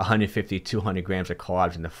 150, 200 grams of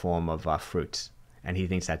carbs in the form of fruits. And he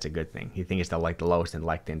thinks that's a good thing. He thinks it's the lowest in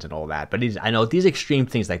lectins and all that. But I know these extreme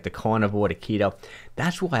things like the carnivore, the keto,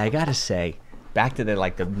 that's why I got to say, back to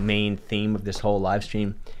the main theme of this whole live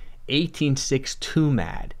stream, 1862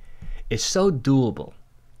 is so doable.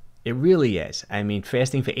 It really is. I mean,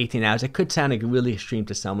 fasting for 18 hours, it could sound like really extreme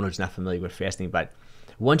to someone who's not familiar with fasting, but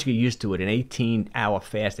once you get used to it, an 18-hour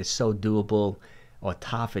fast is so doable.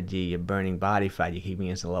 Autophagy, you're burning body fat, you're keeping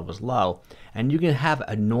insulin levels low, and you can have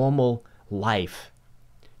a normal life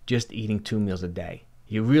just eating 2 meals a day.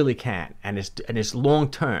 You really can, and it's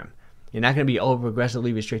long term. You're not going to be over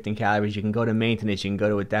aggressively restricting calories. You can go to maintenance, you can go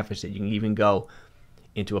to a deficit, you can even go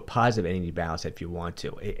into a positive energy balance if you want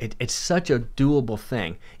to. It's such a doable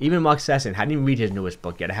thing. Even Mark Sesson, I didn't even read his newest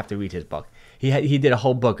book yet. I have to read his book. He did a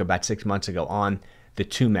whole book about 6 months ago on the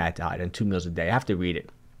 2-MAT diet and 2 meals a day. I have to read it.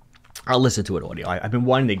 I'll listen to it audio. I've been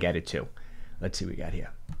wanting to get it too. Let's see what we got here.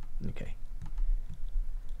 Okay.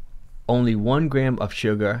 Only 1 gram of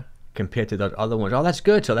sugar compared to those other ones. Oh, that's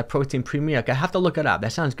good. So that protein premium. I have to look it up.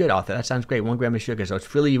 That sounds good, Arthur. That sounds great. 1 gram of sugar. So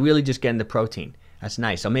it's really just getting the protein. That's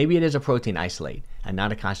nice. So maybe it is a protein isolate and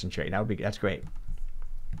not a concentrate. That's great.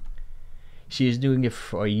 She is doing it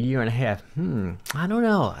for 1.5 years. I don't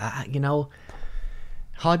know. You know,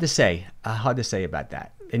 hard to say. Hard to say about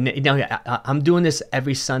that. And, you know, I'm doing this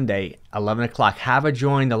every Sunday, 11 o'clock. Have her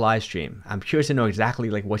join the live stream. I'm curious to know exactly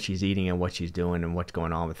what she's eating and what she's doing and what's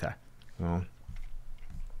going on with her. Well,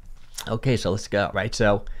 okay, so let's go.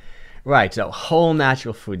 So whole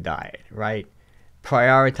natural food diet, right?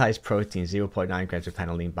 Prioritize protein, 0.9 grams of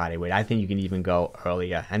lean body weight. I think you can even go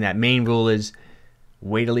earlier. And that main rule is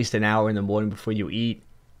wait at least an hour in the morning before you eat,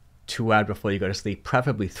 2 hours before you go to sleep,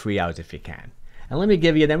 preferably 3 hours if you can. And let me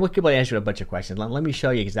give you, then we'll keep answering a bunch of questions. Let me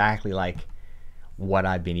show you exactly what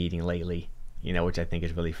I've been eating lately, you know, which I think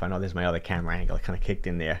is really fun. Oh, there's my other camera angle. It kind of kicked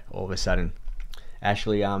in there all of a sudden.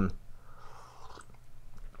 Actually, I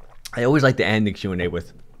always like to end the Q&A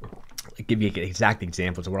with give you exact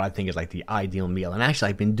examples of what I think is the ideal meal. And actually,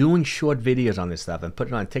 I've been doing short videos on this stuff and put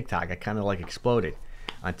it on TikTok. I kind of exploded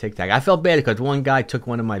on TikTok. I felt bad because one guy took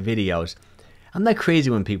one of my videos. I'm not crazy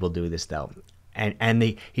when people do this though. And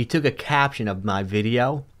he took a caption of my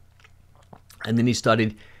video, and then he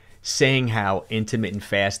started saying how intermittent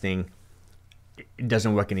fasting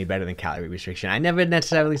doesn't work any better than calorie restriction. I never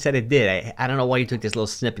necessarily said it did. I don't know why he took this little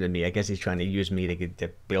snippet of me. I guess he's trying to use me to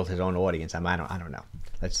build his own audience. I don't know.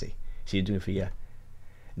 Let's see. So you're doing it for you?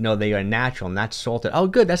 No, they are natural, not salted. Oh,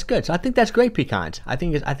 good. That's good. So I think that's great, pecans. I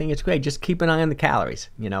think it's great. Just keep an eye on the calories,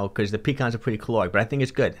 you know, because the pecans are pretty caloric. But I think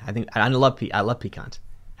it's good. I love pecans.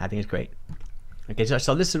 I think it's great. Okay,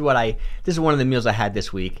 so this is one of the meals I had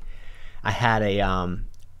this week. I had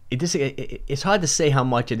it's hard to say how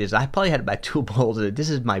much it is. I probably had about 2 bowls of it. This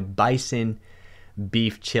is my bison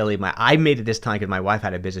beef chili. I made it this time because my wife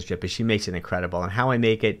had a business trip, but she makes it incredible. And how I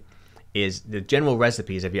make it is the general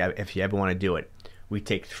recipes. If you ever want to do it, we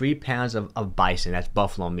take 3 pounds of bison. That's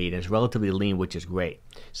buffalo meat, and it's relatively lean, which is great.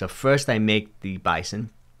 So first I make the bison,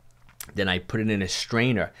 then I put it in a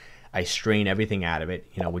strainer. I strain everything out of it,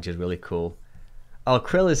 you know, which is really cool. Oh,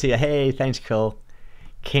 Krill is here. Hey, thanks, Krill.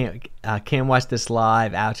 Can't watch this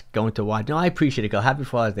live. Out going to watch. No, I appreciate it, Cole. Happy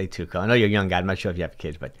Father's Day too, Cole. I know you're a young guy. I'm not sure if you have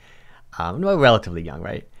kids, but no, relatively young,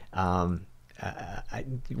 right?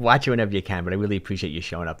 Watch it whenever you can, but I really appreciate you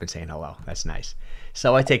showing up and saying hello. That's nice.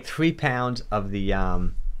 So I take 3 pounds of the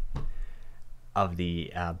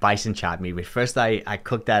bison chopped meat. First I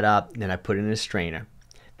cook that up, then I put it in a strainer.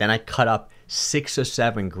 Then I cut up 6 or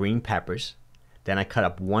 7 green peppers. Then I cut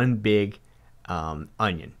up 1 big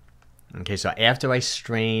onion. Okay, so after I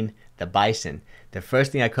strain the bison, the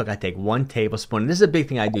first thing I cook, I take 1 tablespoon. And this is a big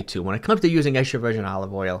thing I do too. When it comes to using extra virgin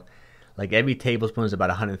olive oil, like every tablespoon is about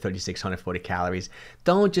 136, 140 calories.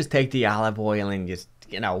 Don't just take the olive oil and just,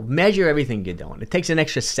 measure everything you're doing. It takes an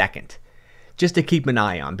extra second just to keep an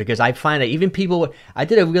eye on, because I find that even people, I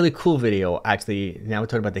did a really cool video actually, now we're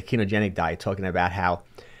talking about the ketogenic diet, talking about how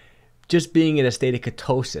just being in a state of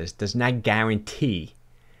ketosis does not guarantee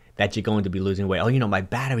that you're going to be losing weight. Oh, my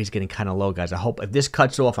battery's getting kind of low, guys. I hope if this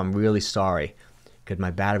cuts off, I'm really sorry, because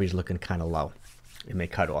my battery's looking kind of low. It may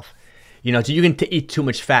cut off. So you can eat too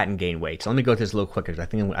much fat and gain weight. So let me go to this a little quicker, because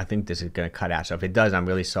I think this is going to cut out. So if it does, I'm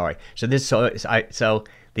really sorry. So so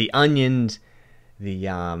the onions,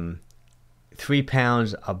 the 3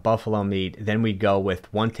 pounds of buffalo meat. Then we go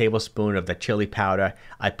with 1 tablespoon of the chili powder.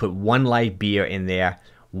 I put 1 light beer in there.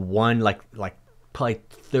 1 like probably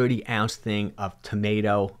 30-ounce thing of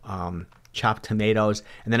tomato, chopped tomatoes,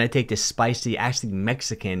 and then I take this spicy, actually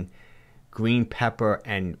Mexican green pepper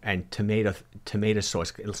and tomato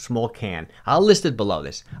sauce, a small can. I'll list it below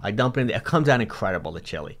this. I dump it in there. It comes out incredible, the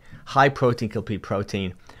chili. High protein, complete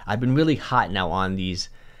protein. I've been really hot now on these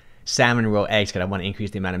salmon raw eggs because I want to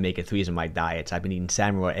increase the amount of omega-3s in my diets. I've been eating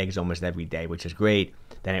salmon raw eggs almost every day, which is great.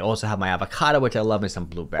 Then I also have my avocado, which I love, and some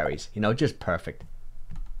blueberries. Just perfect.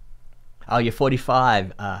 Oh, you're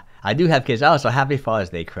 45. I do have kids. Oh, so happy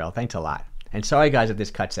Father's Day, Krill. Thanks a lot. And sorry, guys, if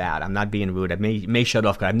this cuts out. I'm not being rude. I may shut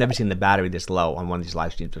off because I've never seen the battery this low on one of these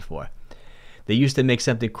live streams before. They used to make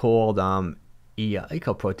something called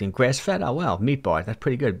eco protein, grass-fed. Oh, well, meat bars. That's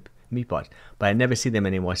pretty good, meat bars. But I never see them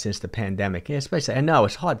anymore since the pandemic. Yeah, especially, I know,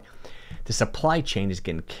 it's hard. The supply chain is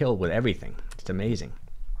getting killed with everything. It's amazing.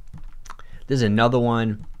 There's another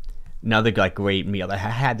one. Another great meal. I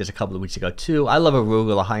had this a couple of weeks ago too. I love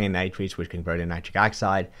arugula, high in nitrates, which convert to nitric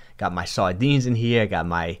oxide. Got my sardines in here. Got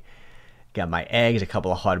my eggs, a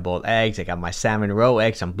couple of hard-boiled eggs. I got my salmon roe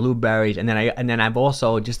eggs, some blueberries, and then I've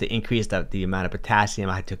also, just to increase the amount of potassium,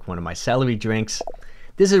 I took one of my celery drinks.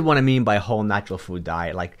 This is what I mean by a whole natural food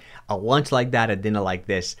diet. Like a lunch like that, a dinner like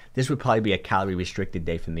this would probably be a calorie-restricted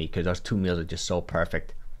day for me because those 2 meals are just so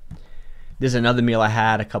perfect. This is another meal I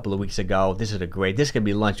had a couple of weeks ago. This could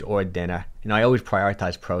be lunch or dinner. I always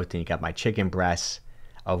prioritize protein. Got my chicken breasts,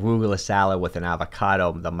 arugula salad with an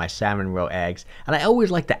avocado, my salmon roe eggs. And I always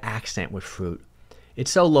like the accent with fruit. It's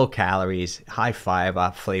so low calories, high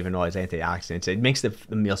fiber, flavonoids, antioxidants. It makes the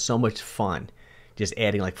meal so much fun. Just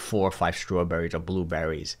adding like 4 or 5 strawberries or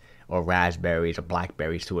blueberries or raspberries or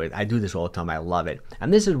blackberries to it. I do this all the time. I love it.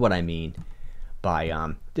 And this is what I mean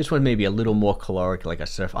by this one may be a little more caloric, like a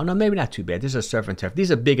surf. Oh no, maybe not too bad. This is a surf and turf. These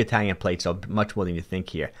are big Italian plates, so much more than you think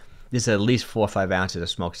here. This is at least 4 or 5 ounces of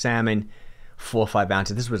smoked salmon, 4 or 5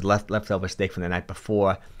 ounces. This was leftover steak from the night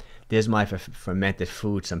before. There's my fermented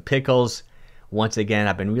food, some pickles. Once again,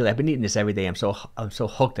 I've been eating this every day. I'm so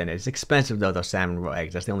hooked on it. It's expensive though, those salmon roe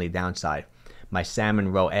eggs. That's the only downside. My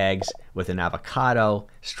salmon roe eggs with an avocado,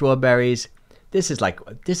 strawberries. This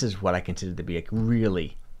is what I consider to be a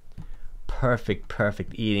really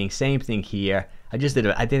perfect eating. Same thing here. I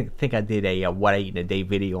didn't think I did a what I eat in a day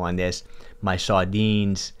video on this. My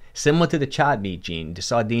sardines, similar to the chopped meat, Gene. The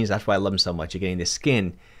sardines, that's why I love them so much. You're getting the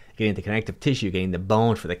skin, getting the connective tissue, getting the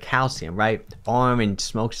bone for the calcium, right? Orange,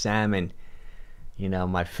 smoked salmon,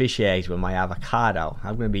 my fish eggs with my avocado.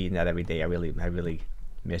 I'm going to be eating that every day. I really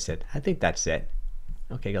miss it. I think that's it.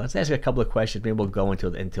 Okay, let's ask a couple of questions. Maybe we'll go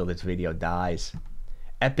until this video dies.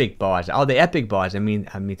 Epic bars. Oh, the epic bars. I mean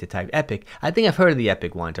to type epic. I think I've heard of the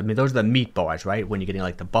epic ones. I mean, those are the meat bars, right? When you're getting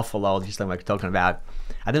like the buffalo, just like we're talking about.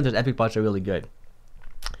 I think those epic bars are really good.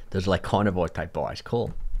 Those are like carnivore type bars.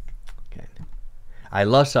 Cool. Okay. I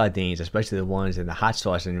love sardines, especially the ones in the hot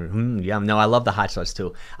sauce. And yum. No, I love the hot sauce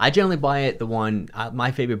too. I generally buy it. The one,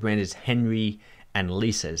 my favorite brand is Henry and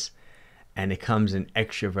Lisa's, and it comes in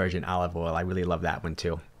extra virgin olive oil. I really love that one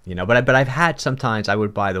too. But I've had sometimes I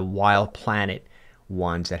would buy the Wild Planet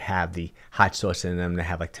ones that have the hot sauce in them. They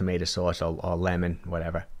have like tomato sauce or lemon,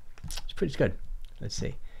 whatever. It's pretty good. Let's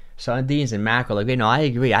see. Sardines and mackerel. I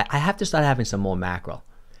agree. I have to start having some more mackerel.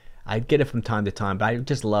 I get it from time to time, but I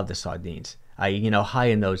just love the sardines. High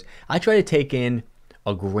in those. I try to take in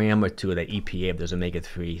a gram or two of that EPA of those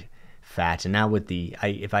omega-3 fats. And now with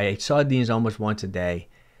if I eat sardines almost once a day,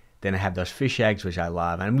 then I have those fish eggs, which I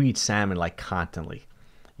love, and we eat salmon like constantly,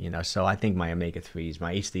 so I think my omega-3s,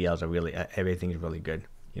 my HDLs are really, everything's really good,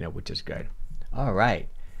 which is good. All right.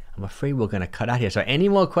 I'm afraid we're going to cut out here. So any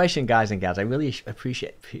more questions, guys and gals? I really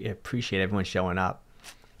appreciate everyone showing up,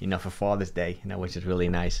 for Father's Day, which is really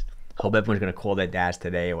nice. Hope everyone's going to call their dads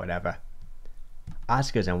today or whatever.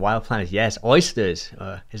 Oscars and wild planets. Yes, oysters.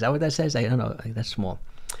 Is that what that says? I don't know. That's small.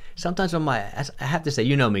 Sometimes I have to say,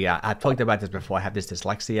 me, I've talked about this before. I have this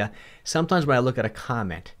dyslexia. Sometimes when I look at a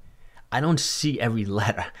comment, I don't see every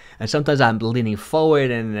letter. And sometimes I'm leaning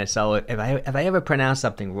forward. And so if I ever pronounce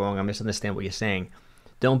something wrong, I misunderstand what you're saying,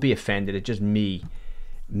 don't be offended. It's just me,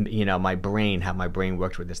 my brain, how my brain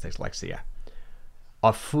works with this dyslexia.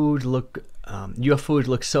 Your food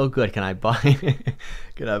looks so good. Can I buy?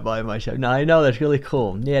 Can I buy my show? No, I know, that's really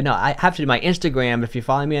cool. Yeah, no, I have to do my Instagram. If you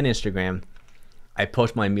follow me on Instagram, I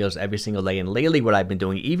post my meals every single day. And lately, what I've been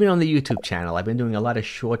doing, even on the YouTube channel, I've been doing a lot of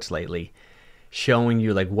shorts lately, showing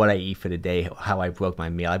you like what I eat for the day, how I broke my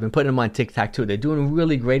meal. I've been putting them on TikTok too. They're doing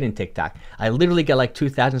really great in TikTok. I literally got like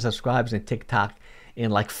 2,000 subscribers in TikTok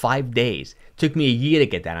in like 5 days. Took me a year to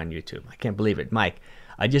get that on YouTube. I can't believe it. Mike,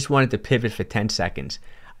 I just wanted to pivot for 10 seconds.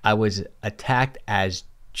 I was attacked as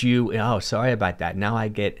Jew. Oh, sorry about that. Now I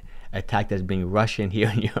get attacked as being Russian here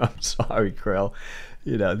in Europe. I'm sorry, Krill.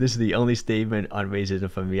 This is the only statement on racism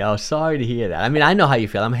for me. I was sorry to hear that. I mean, I know how you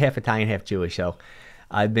feel. I'm half Italian, half Jewish, so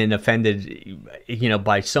I've been offended,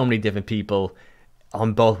 by so many different people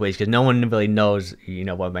on both ways, because no one really knows,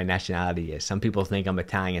 what my nationality is. Some people think I'm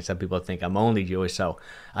Italian, some people think I'm only Jewish. So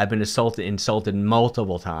I've been insulted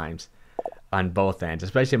multiple times on both ends,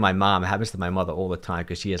 especially my mom. It happens to my mother all the time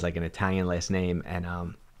because she has like an Italian last name,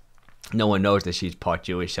 and no one knows that she's part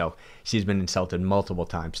Jewish. So she's been insulted multiple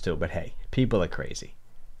times too. But hey, people are crazy,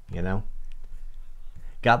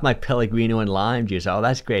 Got my Pellegrino and lime juice. Oh,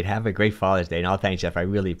 that's great. Have a great Father's Day. No, thanks, Jeff. I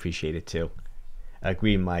really appreciate it too.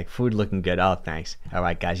 Agree, Mike. Food looking good. Oh, thanks. All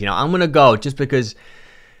right, guys. I'm going to go just because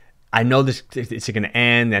I know it's going to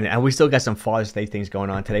end, and we still got some Father's Day things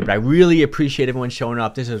going on today, but I really appreciate everyone showing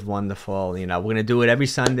up. This is wonderful. We're going to do it every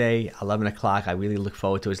Sunday, 11 o'clock. I really look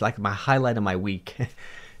forward to it. It's like my highlight of my week,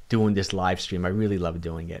 doing this live stream. I really love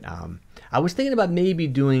doing it. I was thinking about maybe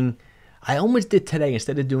doing, I almost did today,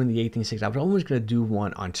 instead of doing the 18.6, I was almost going to do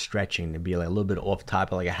one on stretching to be like a little bit off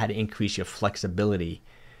topic, like how to increase your flexibility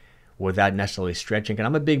without necessarily stretching. And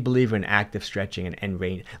I'm a big believer in active stretching and end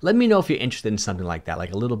range. Let me know if you're interested in something like that,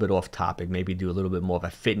 like a little bit off topic, maybe do a little bit more of a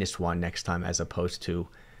fitness one next time as opposed to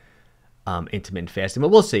intermittent fasting. But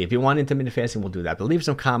we'll see. If you want intermittent fasting, we'll do that. But leave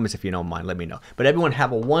some comments if you don't mind. Let me know. But everyone,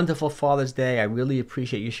 have a wonderful Father's Day. I really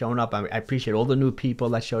appreciate you showing up. I appreciate all the new people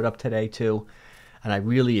that showed up today too. And I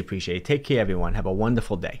really appreciate it. Take care, everyone. Have a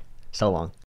wonderful day. So long.